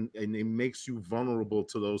down, and it makes you vulnerable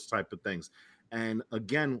to those type of things. And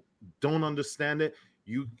again, don't understand it.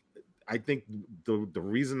 I think the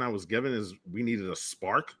reason I was given is we needed a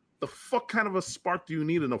spark. The fuck kind of a spark do you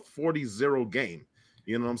need in a 40-0 game?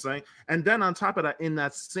 You know what I'm saying? And then on top of that, in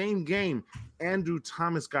that same game, Andrew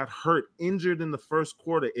Thomas got hurt, injured in the first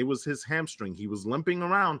quarter. It was his hamstring. He was limping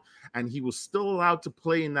around, and he was still allowed to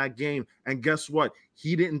play in that game. And guess what?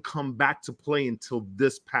 He didn't come back to play until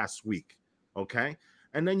this past week. Okay?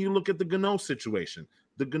 And then you look at the Gano situation.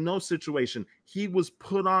 The Gano situation, he was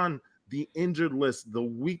put on the injured list the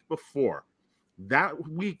week before. That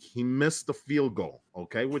week, he missed the field goal,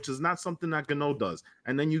 okay, which is not something that Gano does.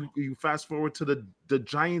 And then you fast forward to the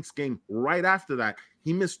Giants game right after that.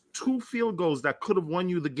 He missed 2 field goals that could have won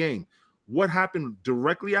you the game. What happened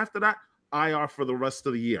directly after that? IR for the rest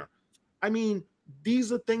of the year. I mean,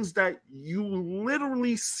 these are things that you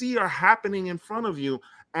literally see are happening in front of you.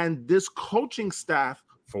 And this coaching staff,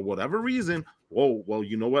 for whatever reason, well,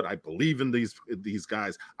 you know what? I believe in these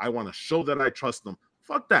guys. I want to show that I trust them.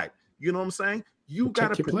 Fuck that. You know what I'm saying? You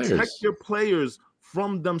got to protect your players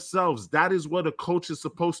from themselves. That is what a coach is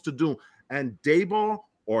supposed to do. And Daboll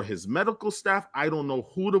or his medical staff, I don't know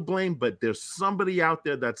who to blame, but there's somebody out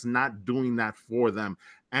there that's not doing that for them.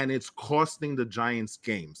 And it's costing the Giants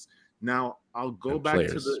games. Now, I'll go back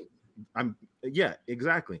players. To the yeah,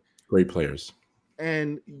 exactly. Great players.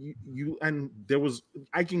 And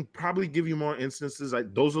I can probably give you more instances.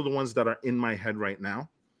 Those are the ones that are in my head right now.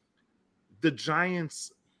 The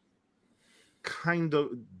Giants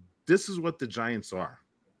this is what the Giants are.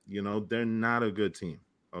 They're not a good team.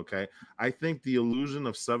 Okay. I think the illusion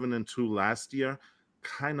of 7-2 last year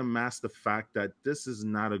kind of masked the fact that this is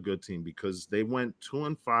not a good team, because they went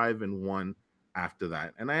 2-5-1 after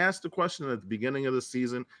that. And I asked the question at the beginning of the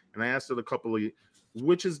season, and I asked it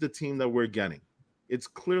which is the team that we're getting? It's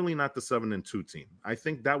clearly not the 7-2 team. I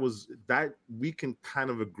think that we can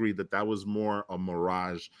kind of agree that was more a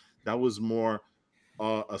mirage. That was more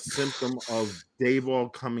a symptom of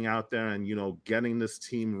Daboll coming out there and, getting this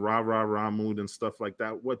team rah mood and stuff like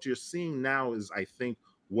that. What you're seeing now is, I think,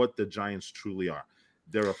 what the Giants truly are.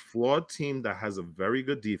 They're a flawed team that has a very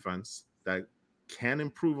good defense that can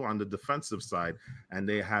improve on the defensive side, and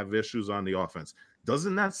they have issues on the offense.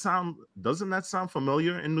 Doesn't that sound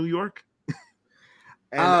familiar in New York?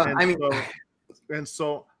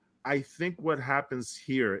 So I think what happens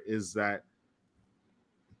here is that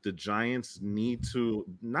the Giants need to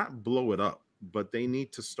not blow it up, but they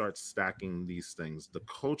need to start stacking these things. The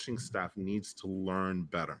coaching staff needs to learn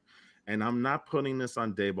better. And I'm not putting this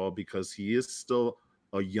on Daboll, because he is still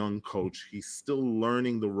a young coach. He's still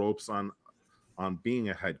learning the ropes on being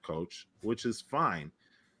a head coach, which is fine.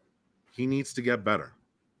 He needs to get better.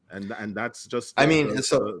 And that's just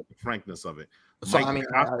the frankness of it. So,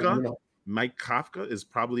 Mike Kafka is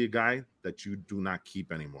probably a guy that you do not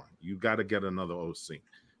keep anymore. You got to get another OC,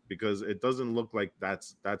 because it doesn't look like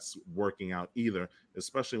that's working out either,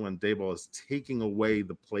 especially when Daboll is taking away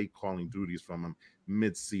the play calling duties from him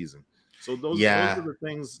mid-season. So those are the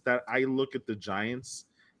things that I look at the Giants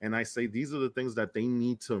and I say these are the things that they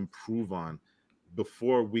need to improve on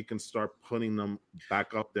before we can start putting them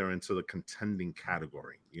back up there into the contending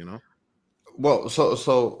category, Well,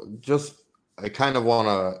 so just I kind of want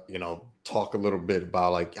to, talk a little bit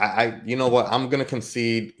about I you know what, I'm gonna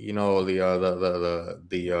concede, your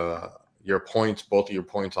points, both of your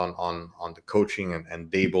points on the coaching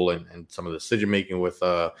and Daboll and some of the decision making with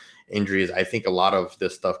injuries. I think a lot of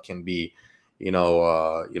this stuff can be,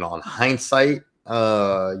 on hindsight,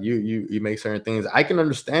 you make certain things. I can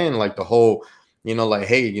understand the whole,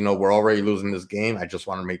 hey, we're already losing this game. I just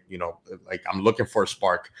want to make, I'm looking for a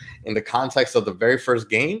spark. In the context of the very first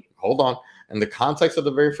game, in the context of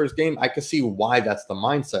the very first game, I can see why that's the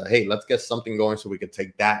mindset. Hey, let's get something going so we can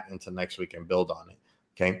take that into next week and build on it.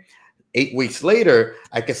 Okay. 8 weeks later,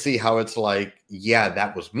 I can see how it's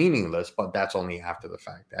that was meaningless, but that's only after the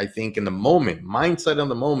fact. I think in the moment, mindset in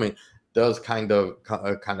the moment, does kind of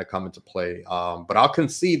come into play. But I'll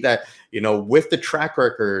concede that, with the track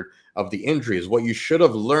record of the injuries, what you should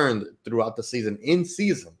have learned throughout the season,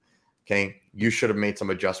 okay, you should have made some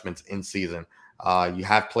adjustments in season. You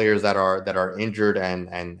have players that are injured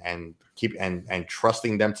and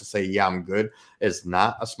trusting them to say, yeah, I'm good, is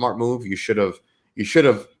not a smart move. You should have,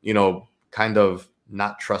 kind of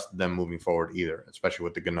not trusted them moving forward either, especially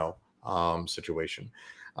with the Gano situation.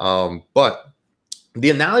 But the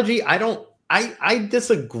analogy, I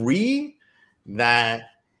disagree that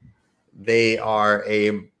they are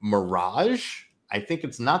a mirage. I think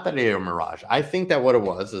it's not that they're a mirage. I think that what it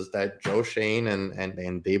was is that Joe Schoen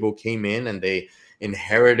and Daboll came in and they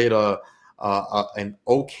inherited an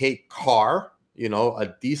okay car, a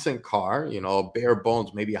decent car, bare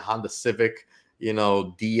bones, maybe a Honda Civic,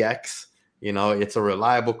 DX. It's a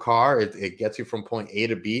reliable car. It gets you from point A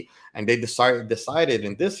to B. And they decided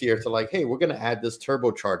in this year to like, hey, we're going to add this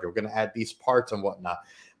turbocharger. We're going to add these parts and whatnot.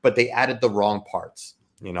 But they added the wrong parts,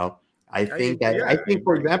 I think,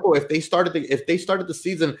 for example, if they started the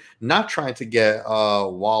season not trying to get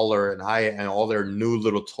Waller and Hyatt and all their new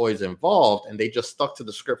little toys involved, and they just stuck to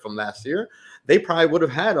the script from last year, they probably would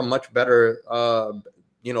have had a much better,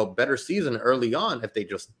 better season early on if they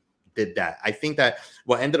just did that. I think that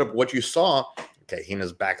what you saw, okay,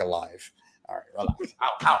 Hina's back alive. All right, relax.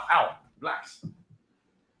 Ow, relax.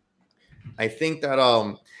 I think that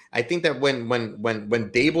when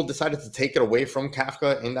Daboll decided to take it away from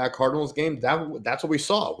Kafka in that Cardinals game, that's what we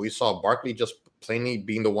saw. We saw Barkley just plainly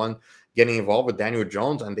being the one getting involved with Daniel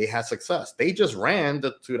Jones, and they had success. They just ran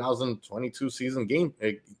the 2022 season game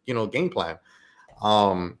plan.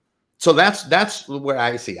 So that's where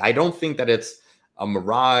I see. I don't think that it's a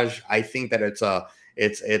mirage. I think that it's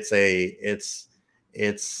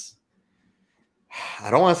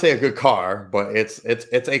I don't want to say a good car, but it's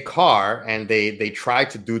a car, and they try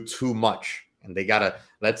to do too much, and they gotta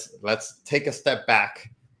let's take a step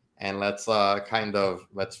back and let's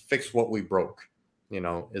fix what we broke.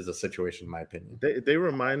 Is the situation, in my opinion. They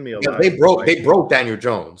remind me a lot. They broke Daniel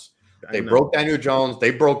Jones. They broke Daniel Jones.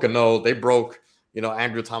 They broke Gano. They broke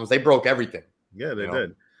Andrew Thomas. They broke everything. Yeah, they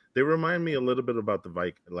did. They remind me a little bit about the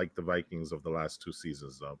Vikings of the last two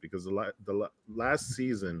seasons, though, because the last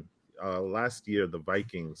season. Last year, the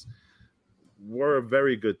Vikings were a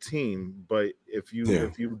very good team, but if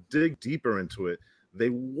you dig deeper into it, they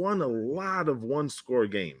won a lot of one-score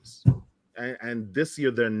games, and this year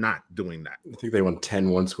they're not doing that. I think they won 10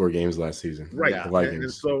 one-score games last season. Right, the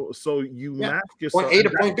Vikings. And so you mask yourself. Point A to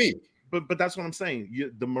point B. But that's what I'm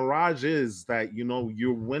saying. The mirage is that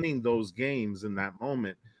you're winning those games in that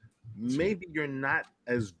moment. Maybe you're not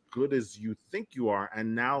as good as you think you are,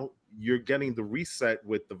 and now you're getting the reset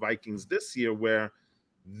with the Vikings this year where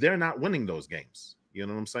they're not winning those games. You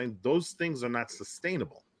know what I'm saying? Those things are not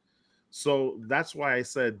sustainable. So that's why I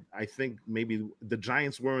said I think maybe the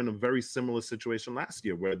Giants were in a very similar situation last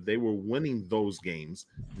year where they were winning those games.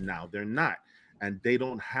 Now they're not, and they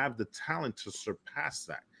don't have the talent to surpass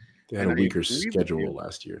that. They had a weaker schedule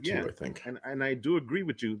last year too, I think. And I do agree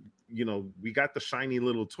with you. We got the shiny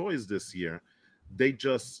little toys this year. They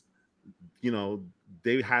just,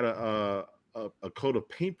 they had a coat of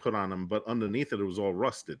paint put on them, but underneath it was all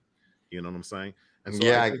rusted. You know what I'm saying? And so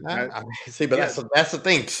I see, but that's the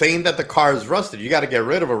thing. Saying that the car is rusted, you got to get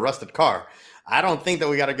rid of a rusted car. I don't think that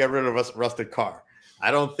we got to get rid of a rusted car. I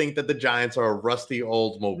don't think that the Giants are a rusty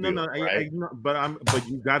Oldsmobile. No, right? but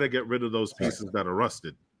you got to get rid of those pieces that are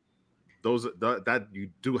rusted. Those that you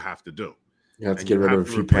do have to do. You have to get rid of a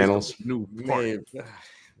few panels. New part.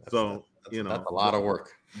 So that's a lot of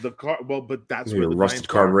work. The car, but that's where the rusted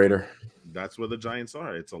carburetor. That's where the Giants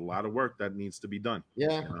are. It's a lot of work that needs to be done.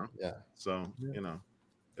 Yeah, So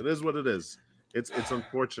it is what it is. It's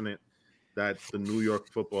unfortunate that the New York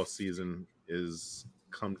football season is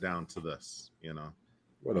come down to this.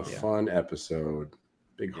 What a fun episode.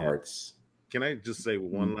 Big hearts. Can I just say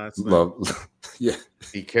one last thing? Love. Yeah.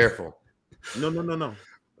 Be careful. No.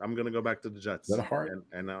 I'm gonna go back to the Jets. Is that a heart?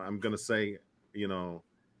 And I'm gonna say, the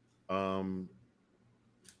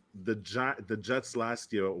Jets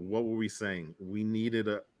last year, what were we saying? We needed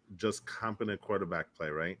a just competent quarterback play,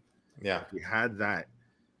 right? Yeah. If we had that,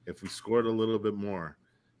 if we scored a little bit more,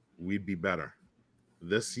 we'd be better.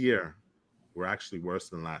 This year, we're actually worse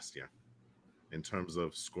than last year in terms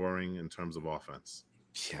of scoring, in terms of offense.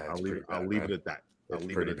 Yeah, I'll leave it at that.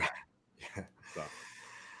 Yeah. So.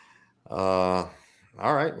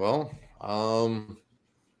 All right. Well,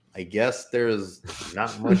 I guess there's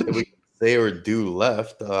not much that we can say or do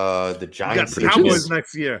left. The Giants, we got the Cowboys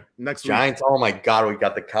next Giants. Week. Oh my God, we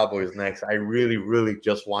got the Cowboys next. I really, really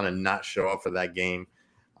just want to not show up for that game.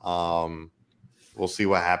 we'll see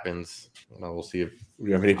what happens. We'll see if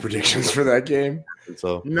we have any predictions for that game.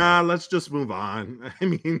 So nah, let's just move on. I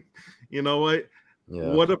mean, you know what?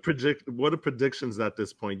 yeah. What are predictions at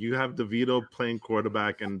this point? You have DeVito playing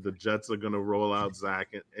quarterback, and the Jets are going to roll out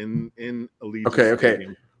Zach in Allegiant Okay.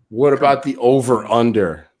 Stadium. What about the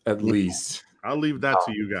over/under at least? I'll leave that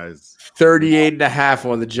to you guys. 38.5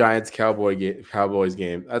 on the Cowboys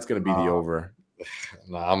game. That's going to be the over.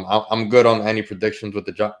 No, I'm good on any predictions with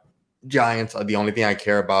the Giants. The only thing I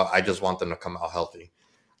care about, I just want them to come out healthy.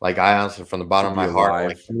 Like, I honestly, from the bottom of my heart,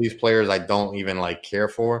 like, some of these players I don't even like care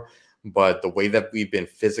for, but the way that we've been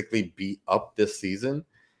physically beat up this season,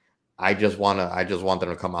 I just want them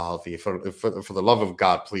to come out healthy. For the love of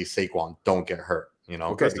God, please, Saquon, don't get hurt. Okay.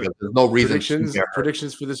 Because there's no reason.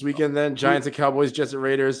 Predictions for this weekend then: Giants and Cowboys, Jets and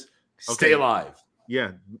Raiders. Stay alive.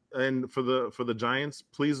 Yeah, and for the Giants,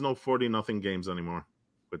 please no 40-0 games anymore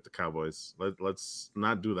with the Cowboys. Let's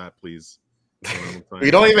not do that, please.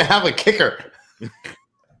 We don't even have a kicker.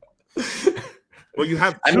 Well, you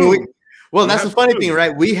have two. I mean, that's the funny thing,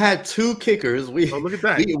 right? We had 2 kickers. Look at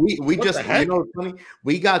that. We just, it's funny.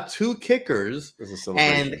 We got 2 kickers,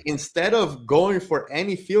 and instead of going for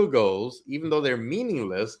any field goals, even though they're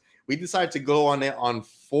meaningless, we decided to go on it on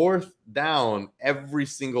 4th down every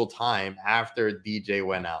single time after DJ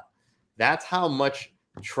went out. That's how much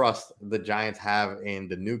trust the Giants have in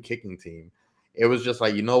the new kicking team. It was just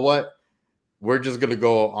like, you know what? We're just gonna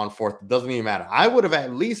go on 4th. It doesn't even matter. I would have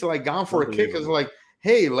at least gone for a kick. It's like,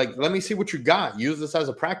 hey, let me see what you got. Use this as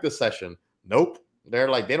a practice session. Nope. They're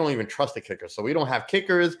like, they don't even trust the kicker. So we don't have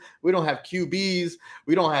kickers. We don't have QBs.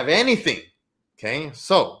 We don't have anything. Okay.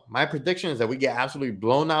 So my prediction is that we get absolutely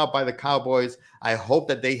blown out by the Cowboys. I hope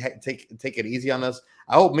that they take it easy on us.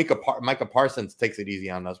 I hope Micah Parsons takes it easy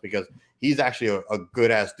on us, because he's actually a good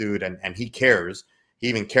ass dude, and he cares. He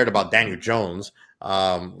even cared about Daniel Jones.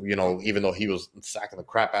 Even though he was sacking the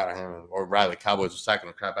crap out of him, or rather the Cowboys were sacking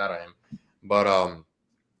the crap out of him. But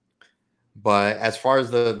as far as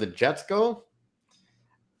the Jets go,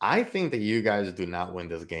 I think that you guys do not win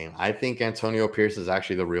this game. I think Antonio Pierce is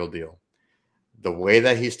actually the real deal. The way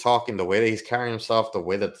that he's talking, the way that he's carrying himself, the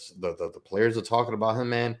way that the players are talking about him,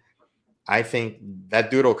 man, I think that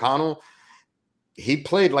dude O'Connell, he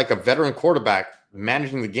played like a veteran quarterback,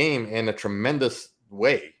 managing the game in a tremendous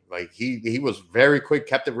way. Like, he was very quick,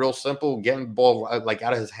 kept it real simple, getting the ball out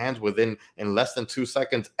of his hands in less than 2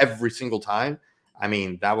 seconds every single time. I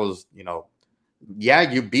mean, that was, you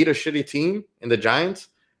beat a shitty team in the Giants.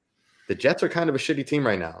 The Jets are kind of a shitty team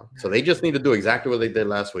right now. So they just need to do exactly what they did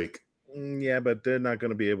last week. Yeah, but they're not going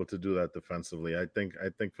to be able to do that defensively. I think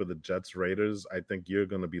for the Jets Raiders, I think you're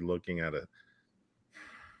going to be looking at a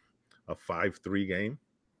 5-3 game.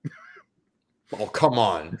 Oh, come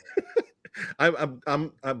on. I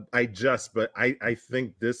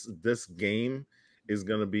think this game is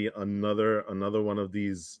going to be another one of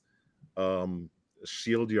these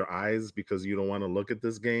shield your eyes because you don't want to look at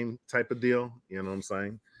this game type of deal. You know what I'm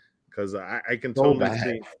saying? Because I can totally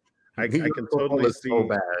see. I can totally see. So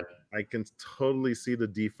bad. I can totally see the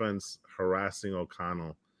defense harassing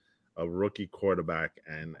O'Connell, a rookie quarterback,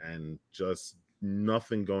 and just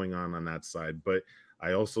nothing going on that side. But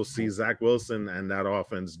I also see Zach Wilson and that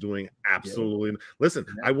offense doing absolutely. Listen,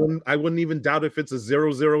 I wouldn't even doubt if it's a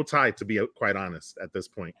 0-0 tie, to be quite honest at this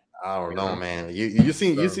point. I don't know, man. You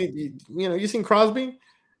seen Crosby?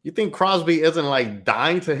 You think Crosby isn't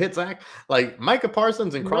dying to hit Zach? Like Micah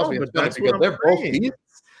Parsons and Crosby, because they're both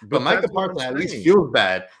beasts. But Micah Parsons at least feels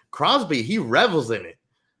bad. Crosby, he revels in it.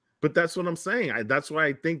 But that's what I'm saying. That's why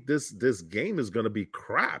I think this game is going to be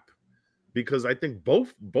crap, because I think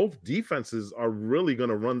both defenses are really going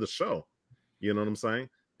to run the show. You know what I'm saying?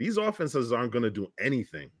 These offenses aren't going to do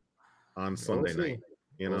anything on Sunday night.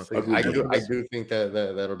 You know, I do think that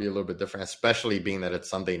that'll be a little bit different, especially being that it's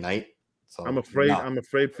Sunday night. So I'm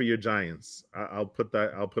afraid for your Giants. I'll put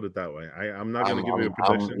it that way. I'm not going to give you a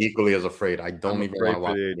prediction. I'm equally as afraid. I don't even want to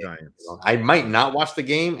watch the Giants. I might not watch the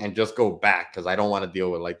game and just go back because I don't want to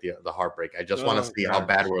deal with the heartbreak. I just want to see how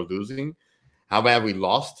bad we're losing, how bad we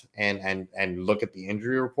lost, and look at the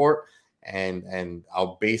injury report, and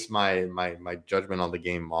I'll base my judgment on the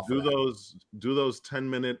game off. Do those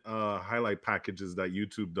 10-minute highlight packages that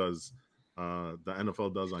YouTube does. The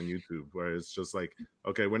NFL does on YouTube, where it's just like,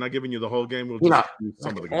 okay, we're not giving you the whole game, we'll just do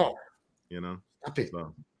some of the game. You know?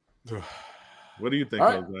 So, what do you think,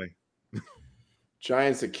 Jose?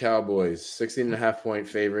 Giants at Cowboys, 16.5-point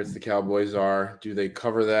favorites. The Cowboys are. Do they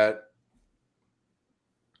cover that?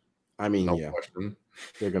 I mean, question.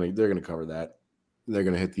 They're gonna cover that. They're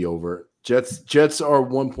gonna hit the over. Jets are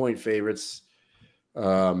 1-point favorites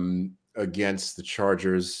against the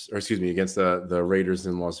Chargers, or excuse me, against the Raiders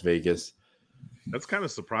in Las Vegas. That's kind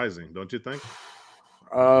of surprising, don't you think?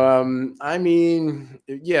 I mean,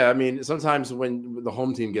 yeah, I mean, sometimes when the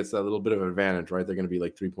home team gets that little bit of advantage, right? They're going to be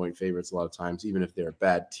like 3-point favorites a lot of times, even if they're a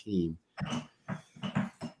bad team.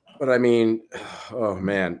 But I mean, oh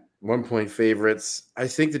man, 1-point favorites. I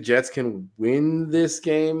think the Jets can win this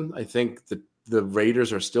game. I think the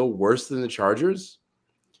Raiders are still worse than the Chargers.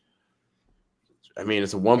 I mean,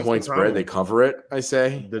 it's a 1-point spread. They cover it, I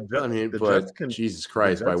say. Jesus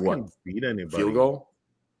Christ, by what? Beat anybody. Field goal?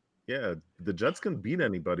 Yeah, the Jets can beat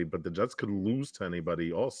anybody, but the Jets could lose to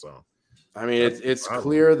anybody also. I mean, it's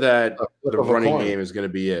clear that the running game is going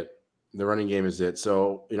to be it. The running game is it.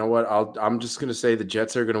 So, you know what? I'm just going to say the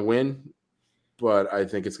Jets are going to win, but I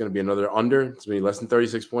think it's going to be another under. It's going to be less than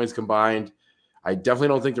 36 points combined. I definitely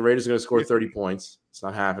don't think the Raiders are going to score 30 points. It's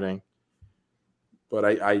not happening.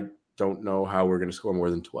 But I don't know how we're going to score more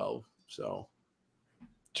than 12. So,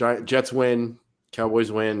 Jets win.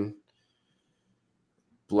 Cowboys win.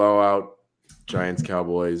 Blowout. Giants,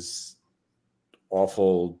 Cowboys.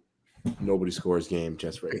 Awful. Nobody scores game.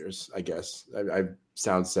 Jets, Raiders, I guess. I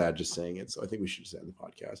sound sad just saying it, so I think we should just end the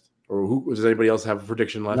podcast. Or does anybody else have a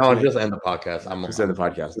prediction left? No, just end the podcast. Just end the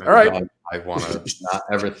podcast. All right. I want to not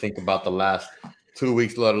ever think about the last 2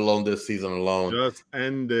 weeks, let alone this season alone. Just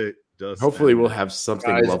end it. Hopefully we'll have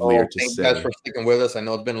something lovelier to say. Thank you guys for sticking with us. I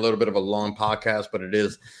know it's been a little bit of a long podcast, but it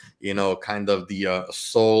is, kind of the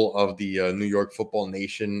soul of the New York Football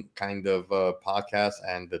Nation kind of podcast,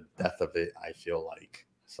 and the death of it, I feel like.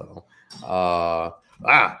 So,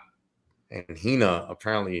 and Hina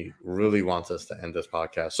apparently really wants us to end this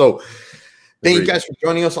podcast. So, thank you guys for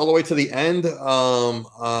joining us all the way to the end.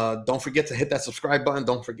 Don't forget to hit that subscribe button.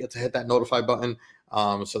 Don't forget to hit that notify button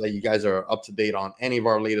so that you guys are up to date on any of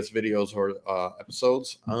our latest videos or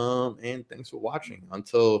episodes. And thanks for watching.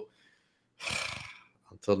 Until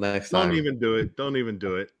next time. Don't even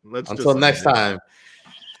do it. Until next time.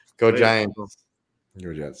 Go Giants.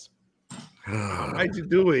 Go Jets. Why'd you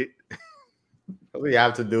do it? We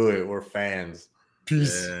have to do it. We're fans.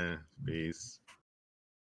 Peace. Yeah, peace.